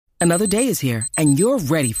Another day is here, and you're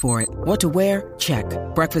ready for it. What to wear? Check.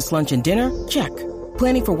 Breakfast, lunch, and dinner? Check.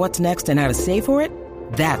 Planning for what's next and how to save for it?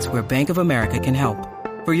 That's where Bank of America can help.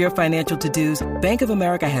 For your financial to-dos, Bank of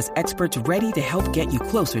America has experts ready to help get you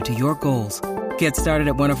closer to your goals. Get started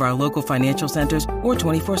at one of our local financial centers or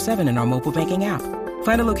 24/7 in our mobile banking app.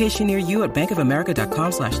 Find a location near you at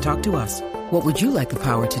bankofamerica.com/talktous. What would you like the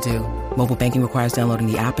power to do? Mobile banking requires downloading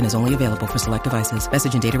the app and is only available for select devices.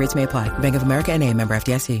 Message and data rates may apply. Bank of America N.A., member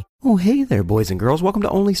FDIC. Oh, hey there, boys and girls. Welcome to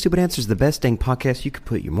Only Stupid Answers, the best dang podcast you could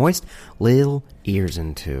put your moist little ears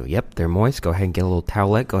into. Yep, they're moist. Go ahead and get a little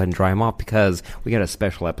towelette. Go ahead and dry them off because we got a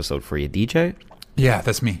special episode for you. DJ? Yeah,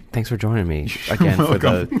 that's me. Thanks for joining me again for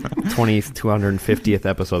the 250th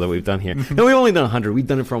episode that we've done here. No, we've only done 100. We've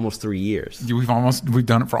done it for almost 3 years. We've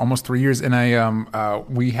done it for almost 3 years, and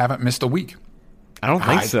we haven't missed a week. I don't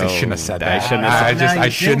think so. I shouldn't have said that. I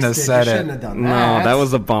shouldn't have said it. No, that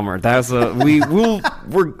was a bummer. That's a we're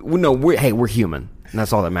human. And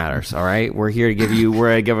that's all that matters. All right, we're here to give you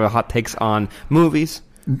hot takes on movies.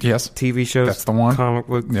 Yes, TV shows. That's the one. Comic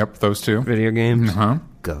books. Yep, those two. Video games. Uh-huh.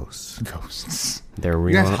 Ghosts. They're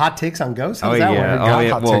real. You guys hot takes on ghosts? How's Oh that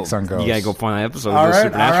yeah. work? Hot takes on ghosts. You gotta go find that episode. All right,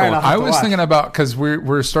 Supernatural. all right, I was thinking about, because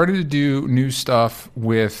we're starting to do new stuff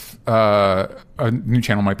with a new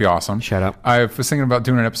channel. Might be awesome. Shut up. I was thinking about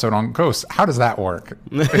doing an episode on ghosts. How does that work?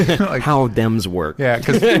 How dems work. Yeah,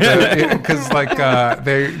 because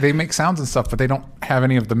they make sounds and stuff, but they don't have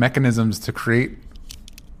any of the mechanisms to create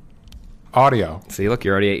audio. See, look,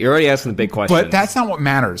 you're already asking the big question. But that's not what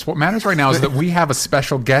matters. What matters right now is that we have a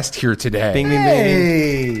special guest here today. Bing, bing,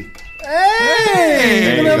 bing.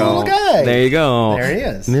 Hey! There you Look at that go. little guy. There you go. There he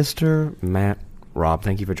is. Mr. Matt Robb,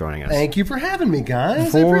 thank you for joining us. Thank you for having me,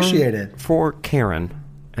 guys. I appreciate it. For Karen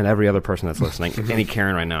and every other person that's listening, any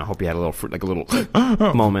Karen right now, I hope you had a little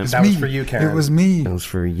moment. That was for you, Karen. It was me. It was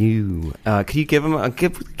for you. Could you give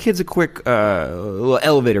kids a quick little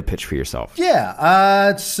elevator pitch for yourself?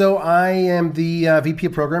 Yeah. So I am the VP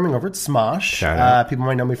of programming over at Smosh. Shout out. People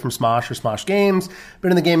might know me from Smosh or Smosh Games.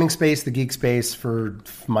 Been in the gaming space, the geek space for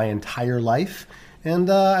my entire life.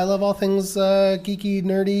 And I love all things geeky,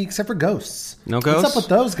 nerdy, except for ghosts. No ghosts? What's up with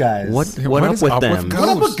those guys? What is up with up them? with What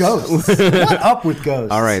up with ghosts? What up with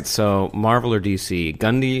ghosts? All right, so Marvel or DC?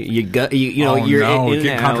 Gundy, you know, you're in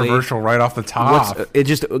get an alley. controversial right off the top. It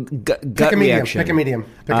just gut Pick a medium. reaction. Pick a medium.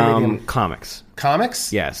 Pick a medium. Comics.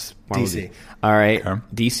 Comics? Yes. DC. All right. Okay.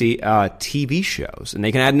 DC TV shows. And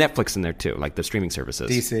they can add Netflix in there too, like the streaming services.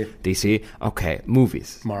 DC. Okay.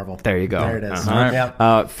 Movies. Marvel. There you go. There it is. Uh-huh. All right.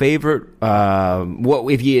 Yep. Favorite what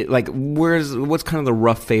if you like what's kind of the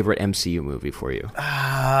rough favorite MCU movie for you?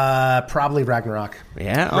 Probably Ragnarok.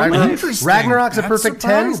 Yeah. Oh, Ragnarok. nice. Interesting. Ragnarok's a That perfect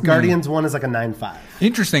 10. surprised me. Guardians 1 is like a 9.5.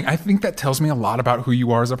 Interesting. I think that tells me a lot about who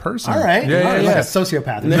you are as a person. All right. Yeah, Like yeah. a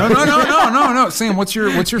sociopath. No. Sam, what's your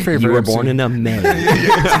favorite? You were MCU? born in a May.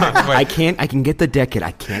 I can get the decade.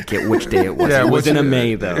 I can't get which day it was. Yeah, it was in a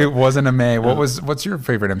May though. It wasn't a May. What's your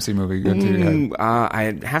favorite MC movie?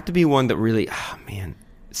 I have to be one that really,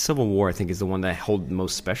 Civil War, I think, is the one that I hold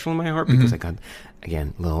most special in my heart because I got,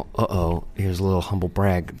 again, here's a little humble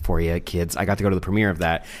brag for you, kids. I got to go to the premiere of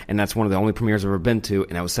that, and that's one of the only premieres I've ever been to,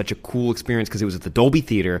 and that was such a cool experience because it was at the Dolby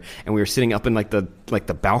Theater, and we were sitting up in like the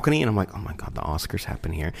balcony, and I'm like, oh my god, the Oscars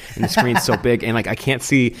happen here, and the screen's so big, and like I can't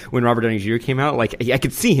see when Robert Downey Jr. came out, like I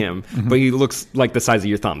could see him, but he looks like the size of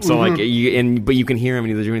your thumb, so but you can hear him,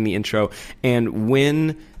 and he's doing the intro, and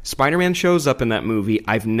when Spider-Man shows up in that movie,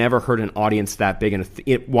 I've never heard an audience that big in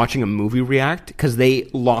watching a movie react because they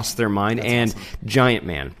lost their mind. That's awesome. Giant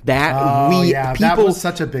Man. That people was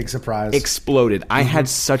such a big surprise. Exploded. I had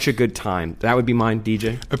such a good time. That would be mine,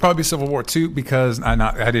 DJ. It'd probably be Civil War 2 because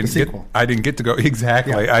I didn't get to go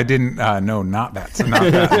exactly. Yeah. I didn't not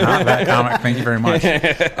that comic. Thank you very much.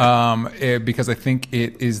 Because I think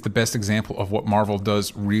it is the best example of what Marvel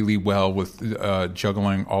does really well with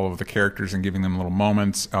juggling all of the characters and giving them little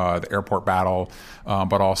moments. The airport battle,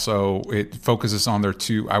 but also it focuses on their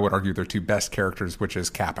two best characters, which is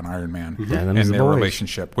Cap and Iron Man, and their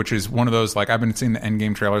relationship, which is one of those, like, I've been seeing the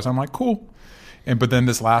Endgame trailers, I'm like, cool. But then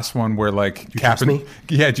this last one where, like, Cap and me?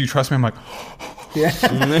 Yeah, do you trust me? I'm like, yeah.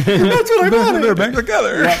 that's what I wanted. They're back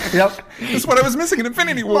together. Yep. That's what I was missing in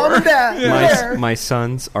Infinity War. Mom and Dad. My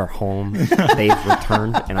sons are home. They've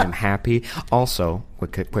returned, and I'm happy. Also,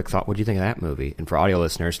 quick thought. What do you think of that movie? And for audio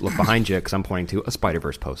listeners, look behind you because I'm pointing to a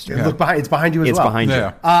Spider-Verse poster. Yeah. Look behind. It's behind you as well. It's behind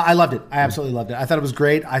you. I loved it. I absolutely loved it. I thought it was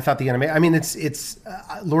great. I thought the animation. I mean, it's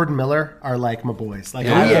Lord and Miller are like my boys. Like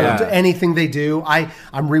I love anything they do.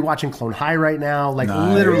 I'm rewatching Clone High right now. Like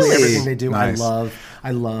literally everything they do. Nice.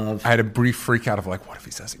 I love. I had a brief freak out of like, what if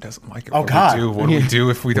he says he doesn't like it? Oh, God. What do we do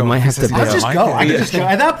if we don't? might if he have says to he bail. doesn't Just like go. it? I could just go.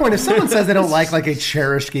 At that point, if someone says they don't like a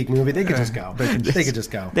cherished geek movie, they could just go. They could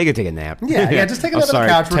just go. They could take a nap. Yeah, just take a nap on the sorry,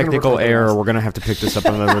 couch. We're gonna technical record error. this. We're going to have to pick this up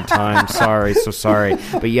another time. Sorry, so sorry.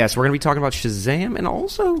 But yes, we're going to be talking about Shazam and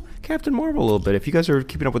also Captain Marvel a little bit. If you guys are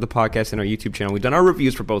keeping up with the podcast and our YouTube channel, we've done our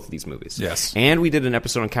reviews for both of these movies. Yes. And we did an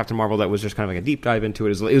episode on Captain Marvel that was just kind of like a deep dive into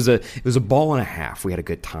it. It was a ball and a half. We had a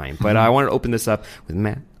good time. But I wanted to open this up with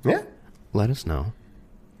Matt. Yeah. Let us know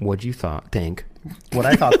what you think. What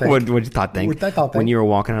I thought. What you thought when you were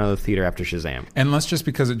walking out of the theater after Shazam. And let's just,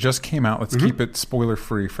 because it just came out, let's keep it spoiler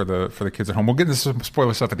free for the kids at home. We'll get into some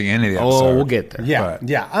spoiler stuff at the end of the episode. Oh, we'll get there. Yeah, But-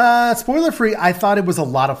 yeah. Spoiler free. I thought it was a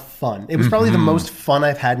lot of fun. It was probably the most fun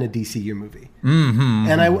I've had in a DCU movie. Mm-hmm.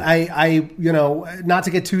 And I, you know, not to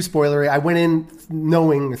get too spoilery, I went in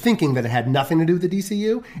thinking that it had nothing to do with the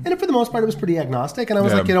DCU, and for the most part, it was pretty agnostic. And I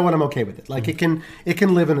was like, you know what, I'm okay with it. Like it can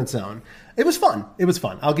live in its own. It was fun.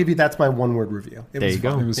 I'll give you that's my one word review. It There was you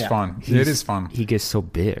go. fun. It was Yeah. fun. It is fun. He gets so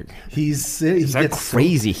big. Is Is that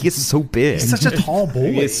crazy? He gets so big. He's such a tall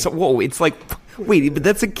boy. Whoa, it's like, wait, but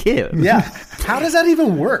that's a kid. Yeah. How does that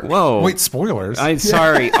even work? Whoa. Wait, spoilers. I'm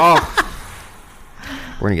sorry. Oh.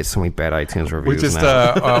 We're going to get so many bad iTunes reviews We just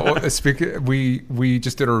now. we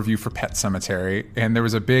just did a review for Pet Sematary, and there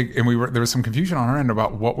was there was some confusion on our end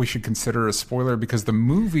about what we should consider a spoiler, because the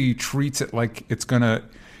movie treats it like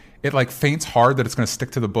it like faints hard that it's going to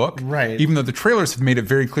stick to the book, right? Even though the trailers have made it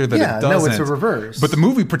very clear that Yeah, it doesn't. no, it's a reverse. But the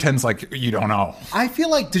movie pretends like you don't know. I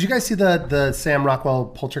feel like, did you guys see the Sam Rockwell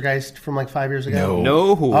Poltergeist from like 5 years ago?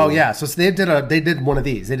 No. Oh yeah, so they did one of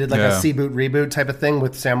these. They did like a Yeah. C-boot reboot type of thing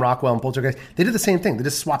with Sam Rockwell and Poltergeist. They did the same thing. They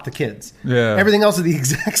just swapped the kids. Yeah. Everything else is the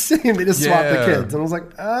exact same. They just swapped the Yeah. kids, and I was like,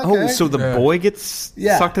 okay. Oh, so the boy gets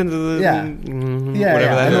Yeah. sucked into the... Yeah. Mhm, yeah,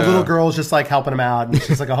 whatever that and is. the little girl's just like helping him out, and it's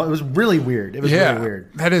just like it was really weird. It was really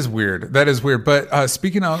weird. That is weird. But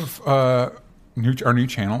speaking of our new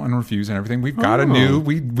channel and reviews and everything, we've got a new.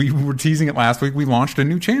 We were teasing it last week. We launched a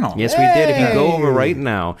new channel. Yes, we did. If you go Hey! over right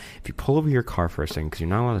now, if you pull over your car for a second, because you're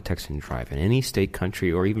not allowed to text and drive in any state,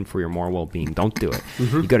 country, or even for your moral well-being, don't do it.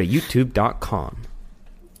 You go to youtube.com/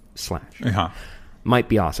 Might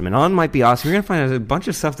Be Awesome. And on Might Be Awesome, you're going to find a bunch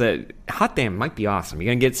of stuff that, hot damn, might be awesome. You're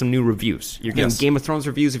going to get some new reviews. You're getting Yes. Game of Thrones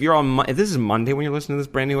reviews. If this is Monday when you're listening to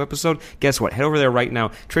this brand new episode, guess what? Head over there right now.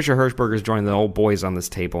 Trisha Hirschberger's joining the old boys on this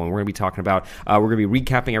table, and we're going to be talking about, we're going to be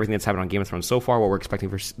recapping everything that's happened on Game of Thrones so far, what we're expecting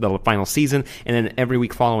for the final season, and then every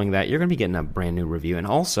week following that, you're going to be getting a brand new review, and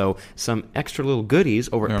also some extra little goodies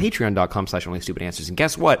over at patreon.com/onlystupidanswers. And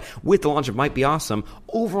guess what? With the launch of Might Be Awesome,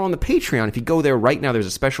 over on the Patreon, if you go there right now, there's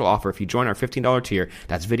a special offer. If you join our $15 tier,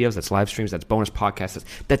 that's videos, that's live streams, that's bonus podcasts,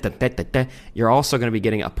 that's you're also going to be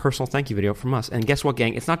getting a personal thank you video from us. And guess what,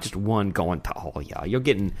 gang? It's not just one going to all y'all. You're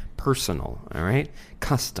getting personal, all right?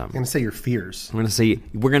 Custom. I'm gonna say your fears. We're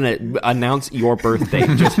going to announce your birthday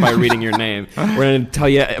just by reading your name. We're going to tell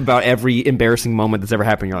you about every embarrassing moment that's ever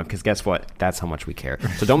happened in your life, because guess what? That's how much we care.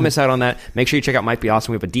 So don't miss out on that. Make sure you check out Might Be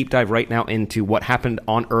Awesome. We have a deep dive right now into what happened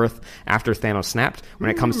on Earth after Thanos snapped when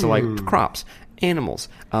it comes to like crops, animals,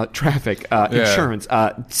 traffic, insurance,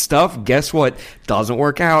 stuff. Guess what? Doesn't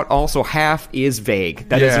work out. Also, half is vague.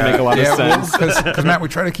 That doesn't make a lot of sense. Because Matt, we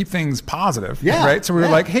try to keep things positive, Yeah, right? So we were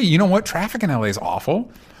yeah. like, hey, you know what? Traffic in LA is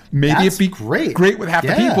awful. Maybe That's it'd be great. with half the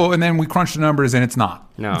Yeah. people, and then we crunch the numbers, and it's not.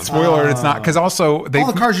 No. Spoiler, it's not. Because also All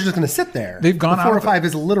the cars are just going to sit there. They've gone the out 405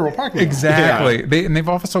 is a literal parking lot. Exactly. They've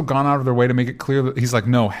also gone out of their way to make it clear that he's like,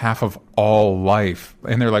 no, half of all life.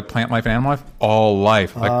 And they're like plant life and animal life, all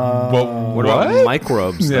life. Like, well, What about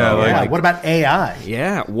microbes, though? Yeah, Yeah, like- what about AI?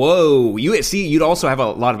 Yeah. Whoa. You'd also have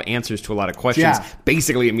a lot of answers to a lot of questions Yeah.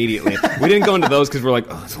 basically immediately. We didn't go into those because we're like,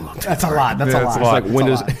 oh, that's a long time. That's a lot. That's Yeah, a it's lot. a lot. Like That's a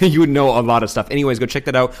Windows, lot. you would know a lot of stuff. Anyways, go check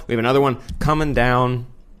that out. We have another one coming down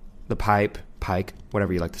the pike,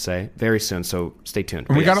 whatever you like to say, very soon. So stay tuned.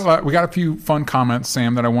 And we But yes. got a few fun comments,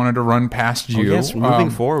 Sam, that I wanted to run past you. Yes, moving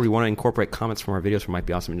forward, we want to incorporate comments from our videos from Might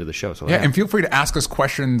Be Awesome into the show. So Yeah, and feel free to ask us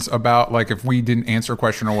questions about, like, if we didn't answer a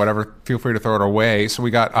question or whatever, feel free to throw it our way. So we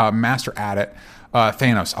got Master at it.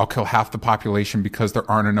 Thanos, I'll kill half the population because there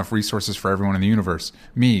aren't enough resources for everyone in the universe.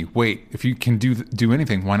 Me, wait, if you can do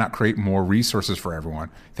anything, why not create more resources for everyone?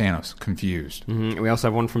 Thanos, confused. We also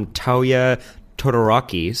have one from Tauya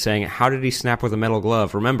Todoraki saying, how did he snap with a metal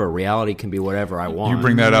glove? Remember, reality can be whatever I want. You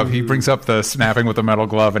bring that up. He brings up the snapping with a metal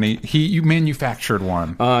glove, and you manufactured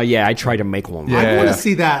one. Yeah, I tried to make one. Yeah. I'd want to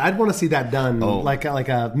see that. I'd want to see that done, Oh. like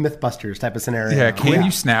a MythBusters type of scenario. Yeah, can you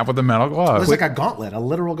snap with a metal glove? It's like a gauntlet, a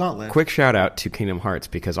literal gauntlet. Quick shout out to Kingdom Hearts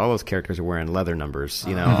because all those characters are wearing leather numbers,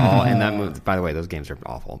 and that move, by the way, those games are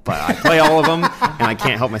awful, but I play all of them and I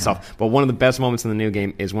can't help myself. But one of the best moments in the new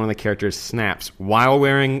game is one of the characters snaps while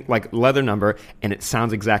wearing like leather number, and it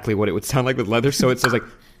sounds exactly what it would sound like with leather. So it sounds like.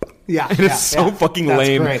 Yeah, And it's so fucking That's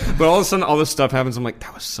lame. great. But all of a sudden, all this stuff happens. I'm like,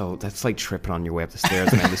 that's like tripping on your way up the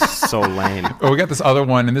stairs, man. This is so lame. Oh, we got this other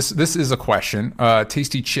one, and this is a question.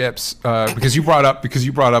 Tasty chips, because you brought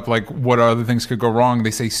up like what other things could go wrong.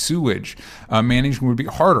 They say sewage management would be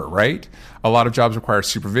harder, right? A lot of jobs require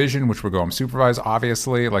supervision, which would go unsupervised,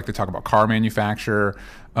 obviously. Like they talk about car manufacture.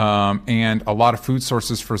 And a lot of food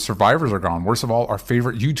sources for survivors are gone. Worst of all, our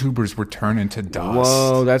favorite YouTubers would turn into dust.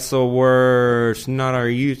 Whoa, that's the worst. Not our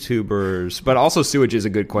YouTubers. But also sewage is a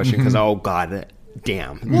good question because, oh, God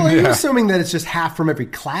damn. Well, are you assuming that it's just half from every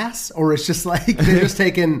class, or it's just like they're just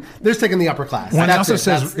taking the upper class? Well,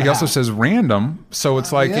 That's he also says random, so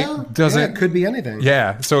it's like it doesn't. it could be anything.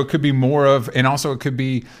 Yeah, so it could be more of, and also it could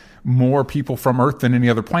be more people from Earth than any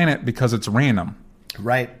other planet because it's random.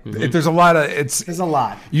 Right. There's a lot of There's a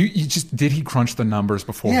lot. You just did he crunch the numbers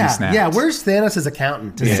before he snapped? Yeah. Where's Thanos'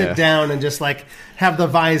 accountant to sit down and just like have the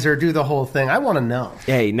visor do the whole thing? I want to know.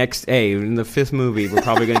 Hey, in the 5th movie, we're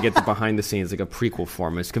probably going to get the behind the scenes, like a prequel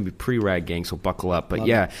form. It's going to be pre-Rad Gang, so buckle up. But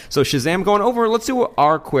so Shazam going over. Let's do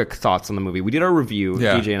our quick thoughts on the movie. We did our review,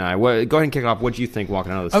 DJ and I. Go ahead and kick it off. What do you think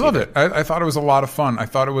walking out of the theater? I love it. I thought it was a lot of fun. I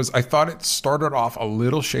thought it started off a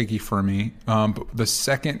little shaky for me. But the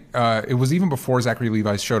second, it was even before Zachary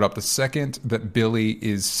Levi showed up. The second that Billy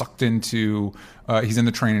is sucked into, he's in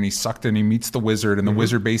the train and he's sucked in, he meets the wizard, and the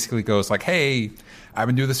wizard basically goes like, "Hey, I've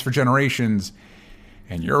been doing this for generations,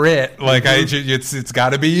 and you're it. Like it's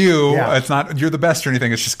got to be you. Yeah. It's not you're the best or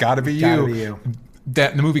anything. It's just got to be you." Gotta be you.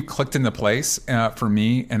 That the movie clicked into place for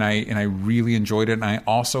me, and I really enjoyed it. And I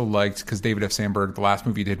also liked, because David F. Sandberg, the last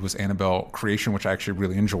movie he did was Annabelle Creation, which I actually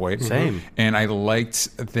really enjoyed. Same. And I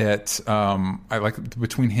liked that. I liked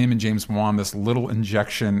between him and James Wan, this little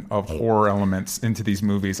injection of horror elements into these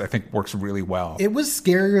movies. I think works really well. It was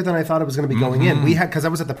scarier than I thought it was going to be going in. We had, because I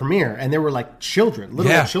was at the premiere, and there were like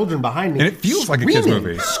little children behind me, and it feels like a kid's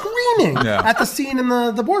movie. Screaming at the scene in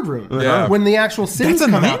the boardroom when the actual sins That's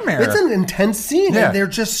a come nightmare. out. It's an intense scene, Yeah. and they're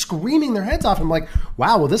just screaming their heads off. I'm like,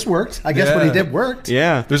 wow, well, this worked. I guess what he did worked.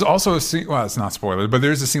 Yeah. There's also a scene, well, it's not spoiler, but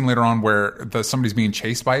there's a scene later on where somebody's being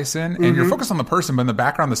chased by a sin, and you're focused on the person, but in the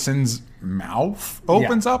background, the sin's mouth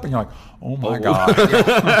opens up, and you're like, oh my God.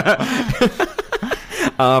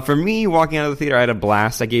 For me, walking out of the theater, I had a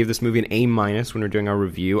blast. I gave this movie an A- when we were doing our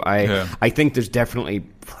review. I think there's definitely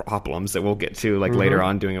problems that we'll get to later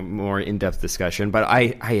on doing a more in-depth discussion, but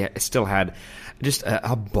I still had just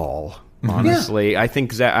a ball. Honestly, I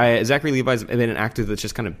think Zachary Levi's been an actor that's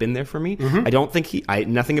just kind of been there for me. I don't think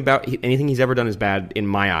nothing about anything he's ever done is bad in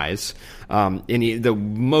my eyes. And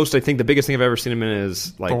the biggest thing I've ever seen him in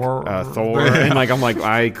is like Thor, and like I'm like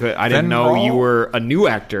I didn't know you were a new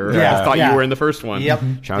actor. I thought you were in the first one.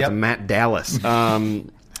 Shout out to Matt Dallas.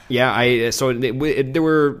 The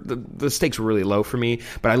stakes were really low for me,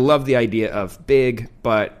 but I love the idea of big,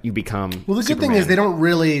 but you become Well, the good Superman. thing is they don't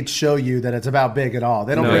really show you that it's about big at all.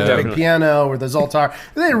 They don't bring the big piano or the Zoltar.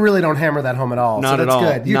 They really don't hammer that home at all. Not so at that's all.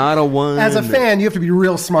 good. Not a one. As a fan, you have to be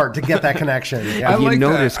real smart to get that connection. I If you like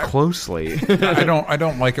notice that. closely. I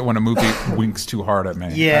don't like it when a movie winks too hard at me.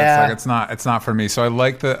 Yeah. it's not for me. So I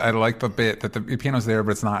like the bit that the piano's there,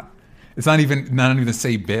 but it's not even the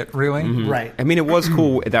same bit really. Right. I mean, it was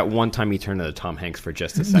cool that one time he turned to Tom Hanks for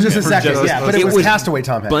just a second. Just a second, but it was Castaway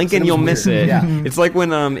Tom Hanks. Blink and It was you'll weird. miss it. Yeah. It's like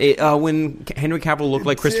when Henry Cavill looked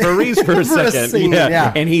like Christopher Reeves for a For a second. scene,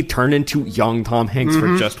 yeah. And he turned into young Tom Hanks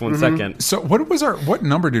for just 1 second. So what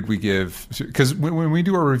number did we give? Because when we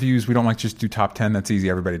do our reviews, we don't like just do top 10. That's easy.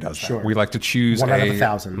 Everybody does that. Sure. We like to choose 1 out of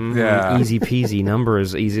 1,000. Yeah. Easy peasy number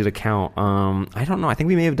is easy to count. I don't know. I think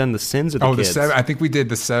we may have done the sins of the kids. The 7. I think we did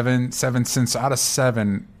the 7 since out of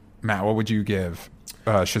 7. Matt, what would you give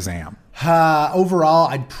Shazam? Overall,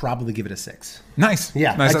 I'd probably give it a 6. Nice.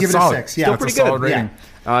 Yeah, nice. I'd That's give it a solid. 6. Yeah, Still That's pretty a solid good. rating.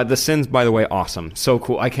 The Sins, by the way, awesome. So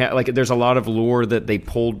cool. I can't there's a lot of lore that they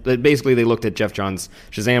pulled. That basically, they looked at Jeff Johns'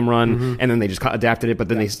 Shazam run, and then they just adapted it. But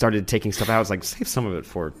then they started taking stuff out. I was like, save some of it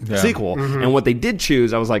for the sequel. And what they did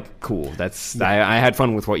choose, I was like, cool. That's I had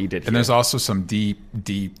fun with what you did. And there's also some deep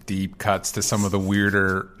cuts to some of the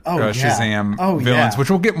weirder Shazam villains, yeah. which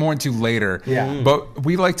we'll get more into later. Yeah. But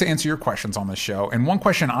we like to answer your questions on this show. And one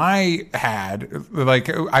question I had,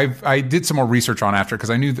 I did some more research on after because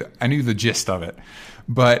I knew the gist of it,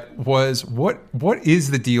 but was what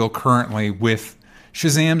is the deal currently with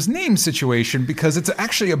Shazam's name situation, because it's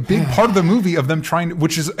actually a big part of the movie of them trying to,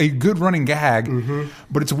 which is a good running gag,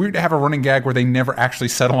 but it's weird to have a running gag where they never actually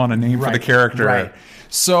settle on a name for the character. Right.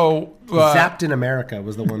 So Zapped in America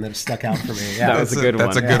was the one that stuck out for me. Yeah. That's a good one.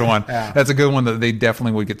 That's a good one. Yeah. That's a good one that they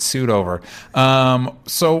definitely would get sued over.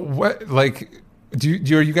 So what, like, are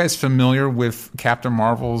you guys familiar with Captain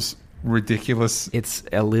Marvel's ridiculous. It's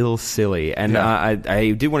a little silly, and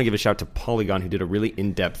I did want to give a shout to Polygon, who did a really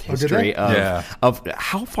in-depth history of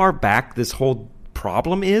how far back this whole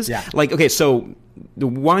problem is. Yeah. Like, okay, so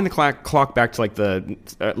wind the clock back to like the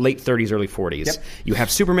late 30s, early 40s. Yep. You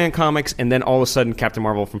have Superman comics, and then all of a sudden Captain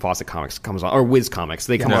Marvel from Fawcett Comics comes on, or Wiz Comics.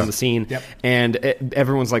 They come on the scene, and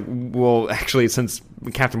everyone's like, well, actually, since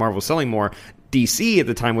Captain Marvel was selling more, DC at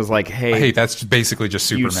the time was like, hey, that's basically just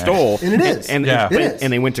Superman. You stole. And it is. And it is.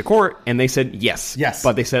 And they went to court, and they said yes. Yes.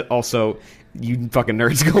 But they said also, you fucking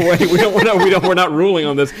nerds, go away. We're not ruling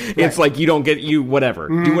on this. It's like, you don't get, you whatever.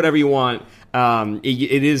 Do whatever you want.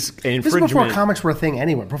 It is an infringement. This is before comics were a thing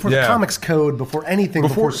anywhere. Before the comics code, before anything,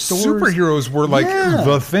 before stores. Superheroes were like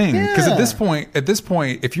the thing. Because at this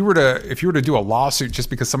point, if you were to do a lawsuit just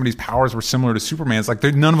because somebody's powers were similar to Superman's, like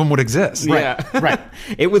none of them would exist. Yeah, right.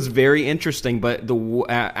 It was very interesting. But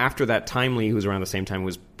after that, Time Lee, who was around the same time,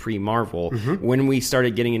 was pre-Marvel. When we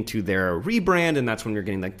started getting into their rebrand, and that's when we were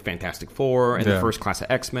getting like Fantastic Four and the first class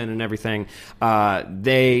of X-Men and everything.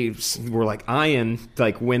 They were like eyeing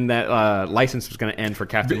like when that license was going to end for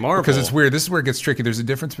Captain Marvel. Because it's weird. This is where it gets tricky. There's a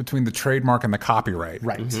difference between the trademark and the copyright.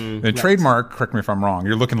 Right. The trademark, correct me if I'm wrong,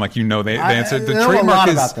 you're looking like you know the answer. The know a lot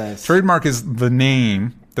about this. Trademark is the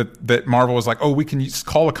name that Marvel was like, oh, we can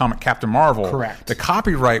call a comic Captain Marvel. Correct. The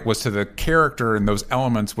copyright was to the character and those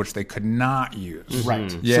elements which they could not use.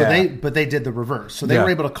 Right. Yeah. So they did the reverse. So they were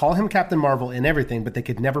able to call him Captain Marvel in everything, but they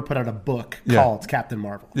could never put out a book called Captain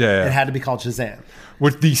Marvel. Yeah. It had to be called Shazam.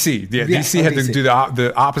 With DC, DC had to do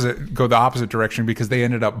the opposite, go the opposite direction because they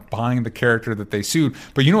ended up buying the character that they sued.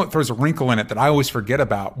 But you know what throws a wrinkle in it that I always forget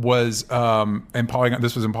about was, and Polygon,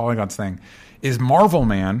 this was in Polygon's thing, is Marvel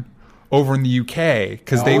Man over in the UK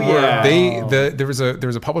because there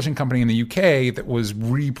was a publishing company in the UK that was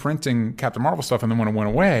reprinting Captain Marvel stuff, and then when it went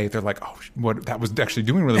away, they're like, oh, that was actually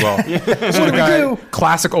doing really well. So the guy,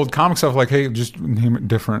 classic old comic stuff, like, hey, just name it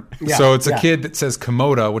different. Yeah, so it's a kid that says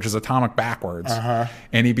Komoda, which is atomic backwards,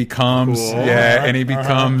 and he becomes and he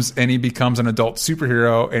becomes an adult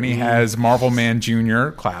superhero, and he has Marvel Man Jr.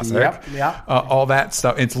 classic, all that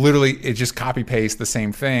stuff. It's literally it just copy paste the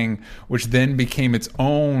same thing, which then became its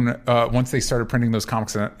own. Once they started printing those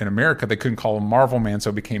comics in America, they couldn't call him Marvel Man, so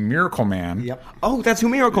it became Miracle Man. Yep. Oh, that's who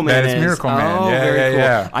Miracle Man is. That is Miracle Man. Oh, very cool.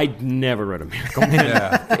 Yeah. I never read a Miracle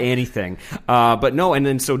Man anything. But no, and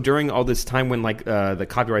then so during all this time when like the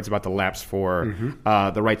copyright's about to lapse for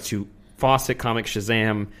the rights to Fawcett Comics,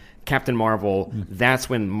 Shazam, Captain Marvel, that's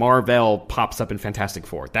when Marvel pops up in Fantastic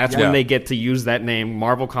Four. That's when they get to use that name.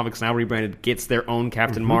 Marvel Comics, now rebranded, gets their own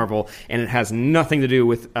Captain Marvel, and it has nothing to do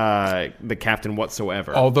with the Captain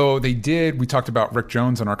whatsoever. Although they did, we talked about Rick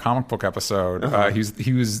Jones in our comic book episode. He's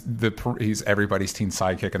everybody's teen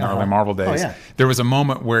sidekick in the early Marvel days. There was a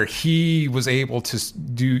moment where he was able to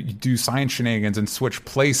do science shenanigans and switch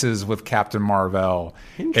places with Captain Marvel,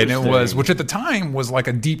 and it was, which at the time was like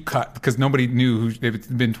a deep cut because nobody knew who. It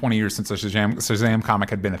had been 20 years since the Shazam comic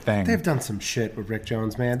had been a thing. They've done some shit with Rick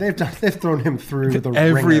Jones, man. They've thrown him through the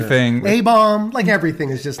everything. A-bomb, like everything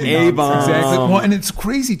is just A-bomb. Exactly. Well, and it's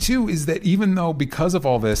crazy too is that even though because of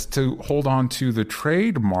all this to hold on to the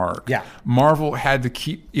trademark, Marvel had to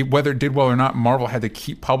keep whether it did well or not. Marvel had to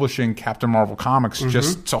keep publishing Captain Marvel comics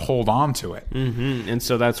just to hold on to it. And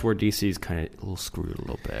so that's where DC's kind of a little screwed a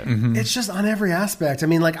little bit. It's just on every aspect. I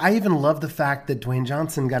mean, like I even love the fact that Dwayne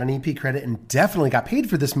Johnson got an EP credit and definitely got paid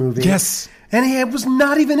for this movie. Yes. And he was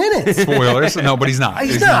not even in it. Spoilers. No, but he's not.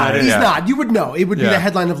 He's not. You would know. It would be the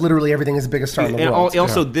headline of literally everything is the biggest star in the world. And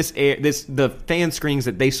also, the fan screenings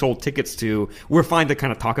that they sold tickets to, we're fine to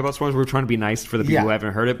kind of talk about spoilers. We're trying to be nice for the people who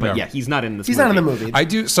haven't heard it. But he's not in this movie. He's not in the movie. I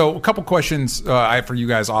do. So a couple questions I have for you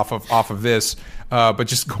guys off of this. But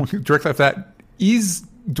just going directly off that, is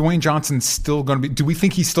Dwayne Johnson still going to be... Do we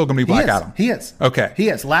think he's still going to be Black Adam? He is. Okay. He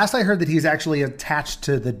is. Last I heard that he's actually attached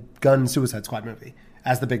to the Gunn Suicide Squad movie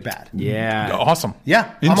as the big bad. Yeah. Awesome.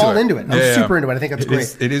 Yeah. I'm all into it. I'm super into it. I think that's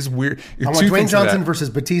great. It is weird. I want Dwayne Johnson versus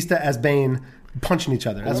Batista as Bane punching each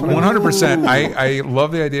other. That's what 100%. I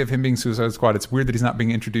love the idea of him being Suicide Squad. It's weird that he's not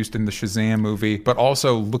being introduced in the Shazam movie, but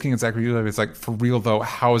also looking at Zachary Levi, it's like, for real though,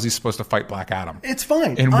 how is he supposed to fight Black Adam? It's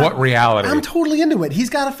fine. In what reality? I'm totally into it. He's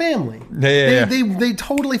got a family. They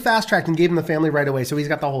totally fast tracked and gave him the family right away, so he's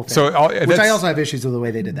got the whole family. Which I also have issues with the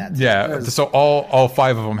way they did that. Yeah. So all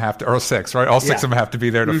five of them have to, or six, right? All six of them have to be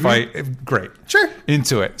there to fight. Great. Sure.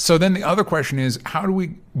 Into it. So then the other question is, how do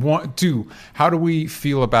we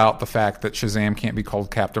feel about the fact that Shazam can't be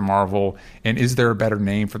called Captain Marvel, and is there a better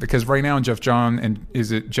name for because right now in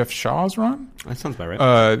is it Jeff Shaw's run? That sounds about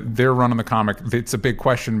right. Their run on the comic, it's a big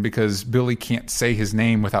question because Billy can't say his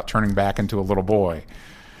name without turning back into a little boy.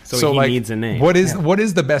 So he needs a name. What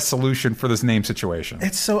is the best solution for this name situation?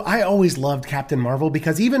 It's so I always loved Captain Marvel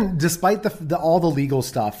because even despite all the legal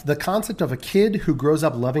stuff, the concept of a kid who grows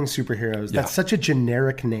up loving superheroes, that's such a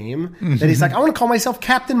generic name that he's like, I want to call myself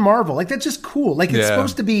Captain Marvel. Like, that's just cool. Like, it's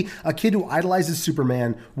supposed to be a kid who idolizes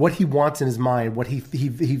Superman, what he wants in his mind, what he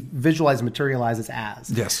visualizes, materializes as.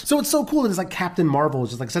 Yes. So it's so cool that it's like Captain Marvel is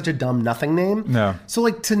just like such a dumb nothing name. No. So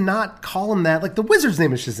like to not call him that, like the Wizard's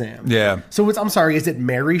name is Shazam. Yeah. So I'm sorry, is it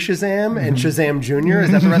Mary Shazam and Shazam Jr.?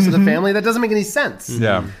 Is that the rest of the family? That doesn't make any sense.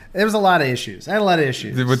 Yeah. There was a lot of issues. I had a lot of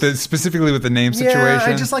issues. Specifically with the name situation? Yeah,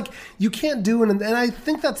 I just like, you can't do it. And I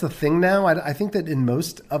think that's the thing now. I think that in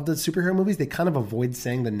most of the superhero movies, they kind of avoid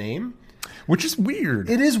saying the name. Which is weird.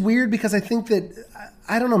 It is weird because I think that,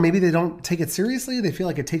 I don't know, maybe they don't take it seriously. They feel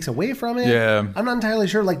like it takes away from it. Yeah. I'm not entirely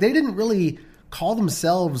sure. Like, they didn't really call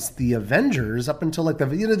themselves the Avengers up until like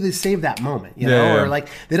they save that moment, or like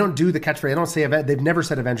they don't do the catchphrase. They don't say they've never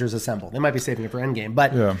said Avengers Assemble. They might be saving it for Endgame,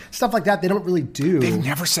 but stuff like that they don't really do. They've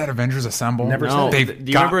never said Avengers Assemble. Never said it.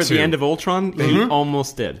 Do you remember at the end of Ultron? They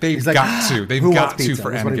almost did. They've got to. They've got to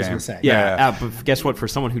for Endgame. Yeah. But guess what? For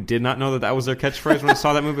someone who did not know that was their catchphrase when I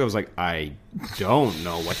saw that movie, I was like, I don't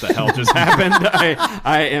know what the hell just happened.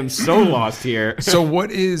 I am so lost here. So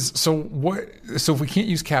if we can't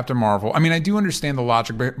use Captain Marvel, I mean, I do understand the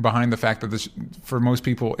logic behind the fact that this, for most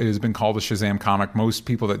people, it has been called a Shazam comic. Most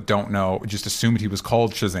people that don't know just assumed he was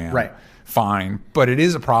called Shazam. Right. Fine. But it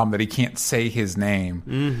is a problem that he can't say his name.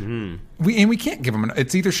 Mm-hmm. We can't give him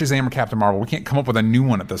it's either Shazam or Captain Marvel. We can't come up with a new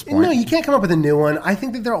one at this point. No, you can't come up with a new one. I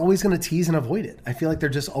think that they're always going to tease and avoid it. I feel like they're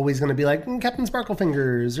just always going to be like Captain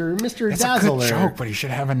Sparklefingers or Mr. Dazzle. It's a good joke, but he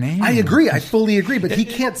should have a name. I agree. I fully agree. But he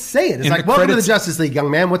can't say it. It's like, welcome to the Justice League,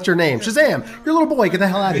 young man. What's your name? Shazam. You're a little boy. Get the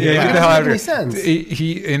hell out of here. Yeah, get the hell out of here. Sense.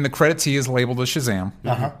 He in the credits, he is labeled as Shazam.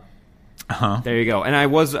 There you go. And I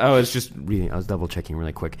was just reading. I was double checking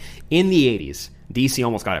really quick. In the 80s, DC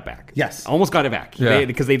almost got it back. Yes, almost got it back. Yeah.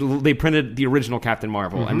 Because they printed the original Captain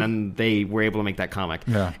Marvel, and then they were able to make that comic.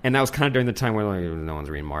 Yeah. And that was kind of during the time where no one's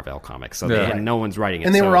reading Marvel comics, so no one's writing it.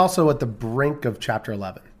 And they were also at the brink of Chapter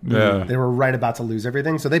 11. Yeah. They were right about to lose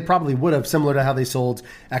everything. So they probably would have, similar to how they sold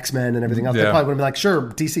X-Men and everything else, they probably would have been like, sure,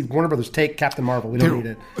 DC, Warner Brothers, take Captain Marvel. We don't need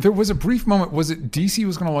it. There was a brief moment. Was it DC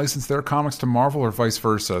was going to license their comics to Marvel or vice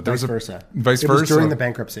versa? Vice versa. Vice versa. It was during the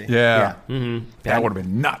bankruptcy. Yeah. Mm-hmm. That would have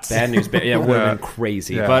been nuts. Bad news. Yeah, it would have been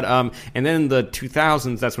crazy. Yeah. But and then in the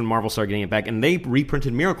 2000s, that's when Marvel started getting it back, and they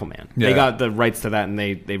reprinted Miracle Man. Yeah. They got the rights to that, and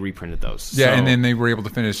they reprinted those. Yeah, and then they were able to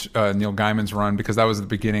finish Neil Gaiman's run because that was the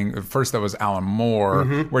beginning. First, that was Alan Moore,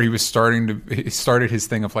 where he started his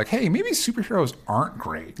thing of like, hey, maybe superheroes aren't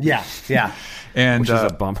great. Yeah. And which is a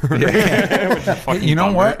bummer. You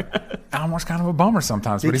know what? Alan Moore's kind of a bummer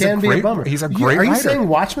sometimes, but he's a great Are you writer. saying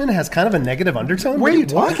Watchmen has kind of a negative undertone? What are you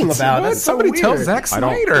talking about? That's Somebody so tell weird. Zack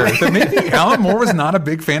Snyder that maybe Alan Moore was not a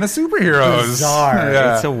big fan of superheroes. Bizarre.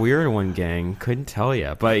 Yeah. It's a weird one, gang. Couldn't tell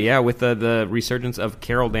you. But yeah, with the resurgence of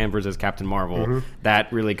Carol Danvers as Captain Marvel,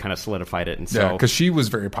 that really kind of solidified it. And so, because she was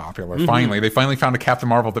very popular. They finally found a Captain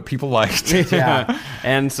Marvel that people liked. Yeah.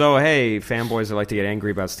 And so, hey, fanboys that like to get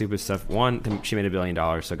angry about stupid stuff. One, she made $1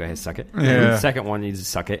 billion, so go ahead, suck it. Yeah. And second one, you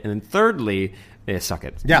just suck it. And then thirdly, suck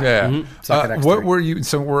it. Yeah. Suck it What were you?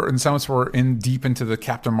 So we're in deep into the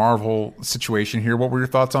Captain Marvel situation here. What were your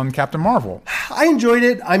thoughts on Captain Marvel? I enjoyed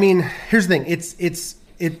it. I mean, here's the thing.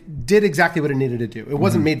 It did exactly what it needed to do. It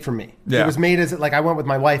wasn't made for me. Yeah. It was made as like I went with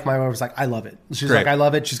my wife. My wife was like, I love it. She's Great. like, I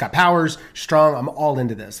love it. She's got powers, strong. I'm all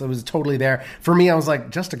into this. It was totally there. For me, I was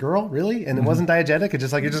like, just a girl, really? And it wasn't diegetic. It's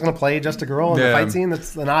just like you're just gonna play just a girl in the fight scene.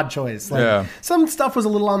 That's an odd choice. Like some stuff was a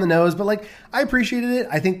little on the nose, but like I appreciated it.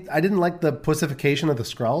 I think I didn't like the pussification of the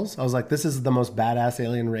Skrulls. I was like, this is the most badass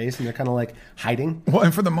alien race, and they're kind of like hiding. Well,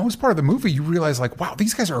 and for the most part of the movie, you realize like, wow,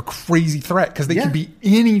 these guys are a crazy threat because they can be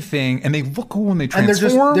anything, and they look cool when they transform.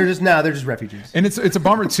 And they're just refugees. And it's a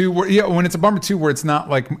bummer too. When it's a bummer too, where it's not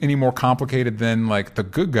like any more complicated than like the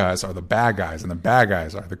good guys are the bad guys and the bad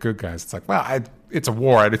guys are the good guys. It's like, well, it's a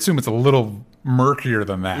war. I'd assume it's a little murkier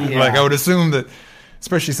than that. Yeah. Like I would assume that,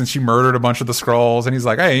 especially since she murdered a bunch of the Skrulls, and he's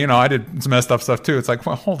like, hey, I did some messed up stuff too. It's like,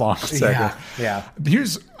 well, hold on a second. Yeah.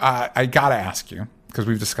 Here's I gotta ask you because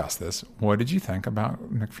we've discussed this. What did you think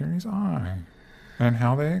about Nick Fury's eye? And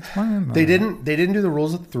how they explain that. They didn't do the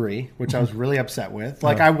rules of 3, which I was really upset with.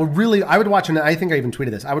 Like I would watch I think I even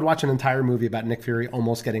tweeted this. I would watch an entire movie about Nick Fury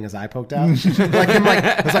almost getting his eye poked out.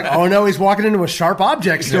 It's like, oh no, he's walking into a sharp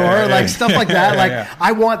object store, stuff like that.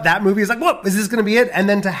 I want that movie. It's like, what is this going to be it? And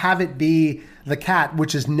then to have it be the cat,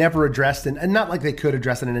 which is never addressed and not like they could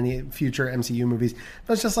address it in any future MCU movies,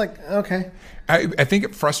 but it's just like, okay. I think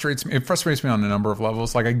it frustrates me. It frustrates me on a number of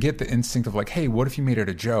levels. Like, I get the instinct of like, hey, what if you made it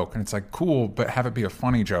a joke? And it's like, cool, but have it be a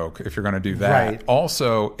funny joke if you're going to do that. Right.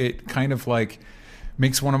 Also, it kind of like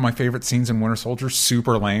makes one of my favorite scenes in Winter Soldier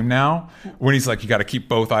super lame now, when he's like, you got to keep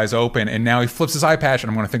both eyes open, and now he flips his eye patch, and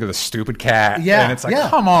I'm going to think of the stupid cat. Yeah, and it's like,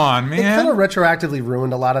 come on, man. It kind of retroactively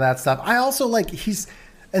ruined a lot of that stuff. I also like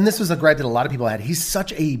and this was a gripe that a lot of people had. He's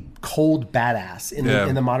such a cold badass in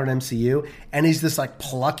the modern MCU, and he's this like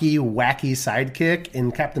plucky, wacky sidekick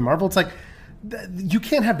in Captain Marvel. It's like, you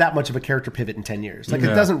can't have that much of a character pivot in 10 years. Like, it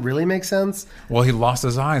doesn't really make sense. Well, he lost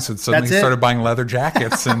his eyes, so suddenly he started buying leather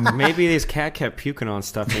jackets. And maybe this cat kept puking on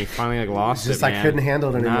stuff and he finally like lost just it, like man. couldn't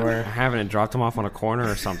handle it Not anymore. having it, dropped him off on a corner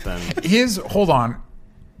or something. hold on.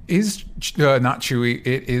 Is not Chewie,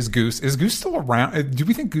 it is Goose. Is Goose still around? Do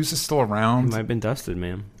we think Goose is still around? Might have been dusted,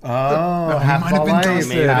 man. Oh, he half might of have our been life.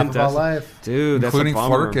 dusted. Half of our life. Dude, that's Including a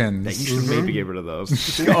bummer. Flerkens. That you should maybe get rid of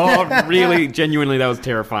those. Oh, really? Genuinely, that was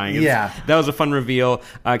terrifying. Yeah. That was a fun reveal.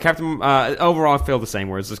 Captain, overall, I feel the same,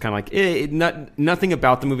 where it's just kind of like, nothing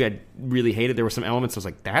about the movie I really hated. There were some elements I was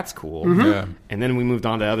like, that's cool. Yeah. And then we moved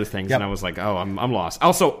on to other things, and I was like, oh, I'm lost.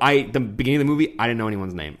 Also, the beginning of the movie, I didn't know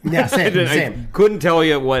anyone's name. Yeah, same. I couldn't tell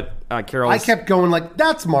you what Carol's... I kept going like,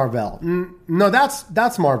 that's Marvel. No,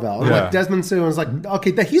 that's Marvel. And Yeah. like Desmond Sue was like,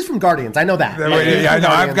 okay, he's from Guardians. I know that. Yeah, He's I from know.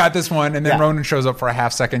 I've Guardians. got this one, and then Yeah. Ronan shows up for a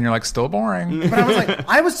half second. You're like, still boring. But I was like,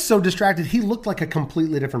 I was so distracted. He looked like a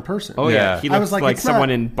completely different person. Oh, Yeah. yeah. He I looks was like, like it's someone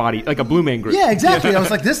not- in body... Like a Blue Man Group. Yeah, exactly. I was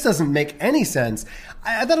like, this doesn't make any sense.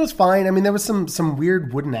 I thought it was fine. I mean, there was some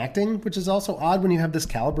weird wooden acting, which is also odd when you have this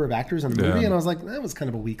caliber of actors in the movie. Yeah. And I was like, that was kind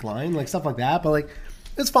of a weak line, like stuff like that. But like,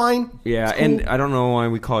 it's fine. Yeah, It's cool. and I don't know why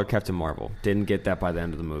we call her Captain Marvel. Didn't get that by the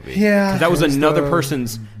end of the movie. Yeah, 'Cause that was it was another the-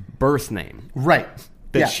 person's birth name Right.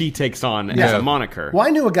 that Yeah. she takes on as Yeah. a moniker. Well, I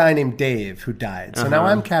knew a guy named Dave who died, so now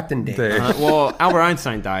I'm Captain Dave. Well, Albert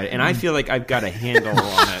Einstein died, and I feel like I've got a handle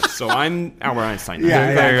on it, so I'm Albert Einstein.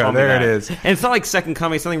 Yeah, there you go. Call me There that. it is. And it's not like second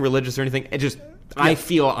coming, it's nothing religious or anything. It just, I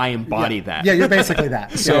feel I embody that. Yeah, you're basically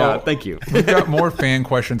that. So- Yeah, thank you. We've got more fan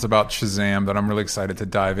questions about Shazam that I'm really excited to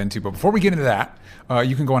dive into. But before we get into that,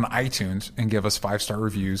 you can go on iTunes and give us 5-star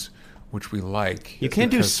reviews, which we like. You can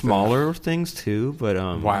do Because, smaller things too, but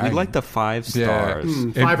Why? we like the 5 Yeah. stars.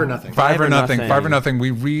 Five or nothing. Five or nothing. nothing. 5 or nothing.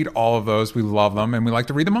 We read all of those. We love them, and we like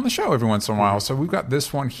to read them on the show every once in a while. So we've got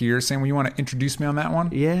this one here. Sam, you want to introduce me on that one?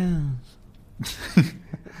 Yeah.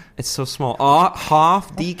 It's so small.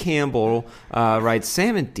 Hoff D. Campbell writes,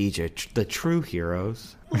 Sam and DJ, the true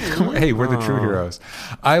heroes. Hey, we're the true heroes.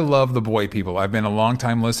 I love the boy people. I've been a long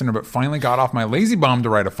time listener, but finally got off my lazy bum to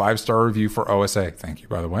write a 5-star review for OSA. Thank you,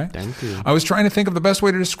 by the way. Thank you. I was trying to think of the best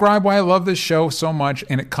way to describe why I love this show so much,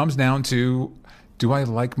 and it comes down to, do I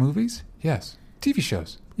like movies? Yes. TV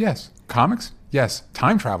shows? Yes. Comics? Yes.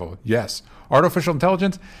 Time travel? Yes. Artificial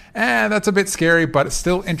intelligence? That's a bit scary, but it's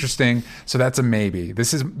still interesting, so that's a maybe.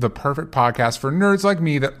 This is the perfect podcast for nerds like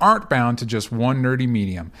me that aren't bound to just one nerdy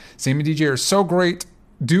medium. Sam and DJ are so great,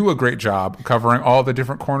 do a great job covering all the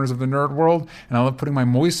different corners of the nerd world, and I love putting my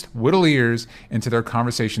moist, whittle ears into their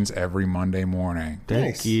conversations every Monday morning. Thank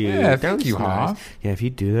Nice. you. Yeah, That thank was you, nice. Hoff. Yeah, if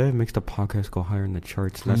you do that, it makes the podcast go higher in the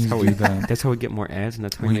charts. And that's how we do that. That's how we get more ads, and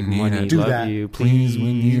that's how We we make need money. it. Do Love that. you, please.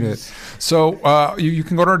 We need it. So you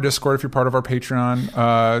can go to our Discord if you're part of our Patreon.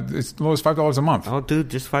 It's as low as $5 a month. Oh, dude,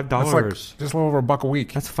 just $5. That's like just a little over $1 a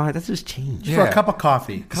week. That's fine. That's just change. Yeah. For a cup of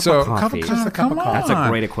coffee. so of coffee. Just a cup Just a cup of of coffee. That's a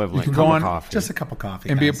great equivalent. You can go Cup on of coffee. Just a cup of coffee.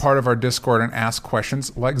 and be a guys. part of our Discord and ask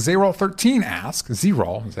questions like Zayrol13 asks,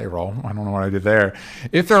 Zerol, I don't know what I did there.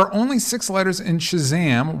 If there are only 6 letters in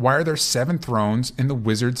Shazam, why are there 7 thrones in the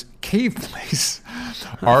wizard's cave place?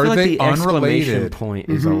 I Are feel like they the exclamation unrelated? point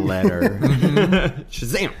is a letter.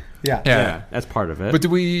 Shazam. Yeah. Yeah, that's part of it. But do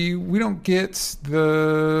we don't get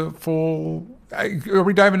the full... Are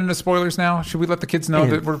we diving into spoilers now? Should we let the kids know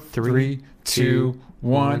And that we're 3, 2,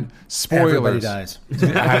 1, spoilers? Everybody dies.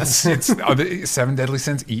 The 7 deadly